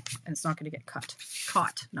 it will. And it's not going to get cut.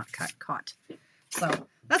 Caught, not cut, caught. So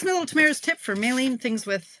that's my little Tamara's tip for mailing things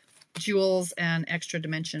with jewels and extra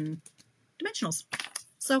dimensionals.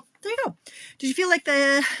 So there you go. Did you feel like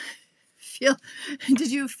did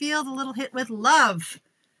you feel the little hit with love?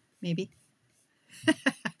 Maybe.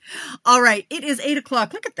 All right, it is 8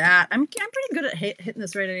 o'clock. Look at that. I'm pretty good at hitting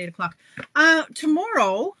this right at 8 o'clock.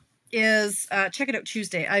 Tomorrow is Check It Out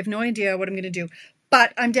Tuesday. I have no idea what I'm going to do,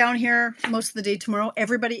 but I'm down here most of the day tomorrow.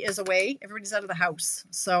 Everybody is away. Everybody's out of the house,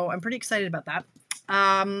 so I'm pretty excited about that.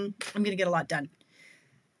 I'm going to get a lot done.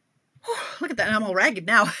 Whew, look at that. I'm all ragged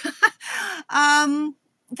now.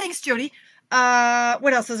 Thanks, Jody.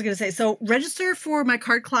 What else was I going to say? So register for my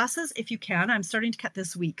card classes if you can. I'm starting to cut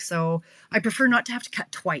this week, so I prefer not to have to cut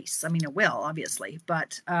twice. I mean, I will, obviously,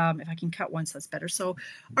 but if I can cut once, that's better. So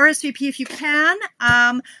RSVP if you can.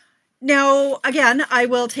 Now, again, I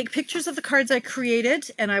will take pictures of the cards I created,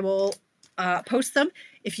 and I will post them.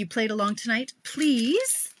 If you played along tonight,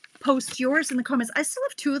 please post yours in the comments. I still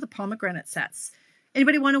have 2 of the pomegranate sets.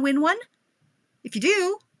 Anybody want to win one? If you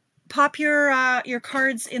do, pop your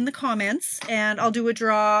cards in the comments, and I'll do a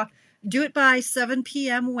draw. Do it by 7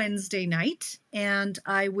 p.m. Wednesday night, and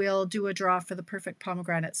I will do a draw for the perfect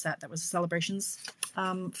pomegranate set. That was a Celebrations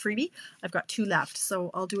freebie. I've got 2 left, so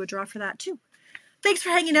I'll do a draw for that too. Thanks for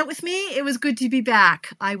hanging out with me. It was good to be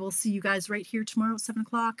back. I will see you guys right here tomorrow at 7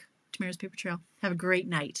 o'clock. Tamara's Paper Trail. Have a great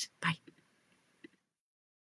night. Bye.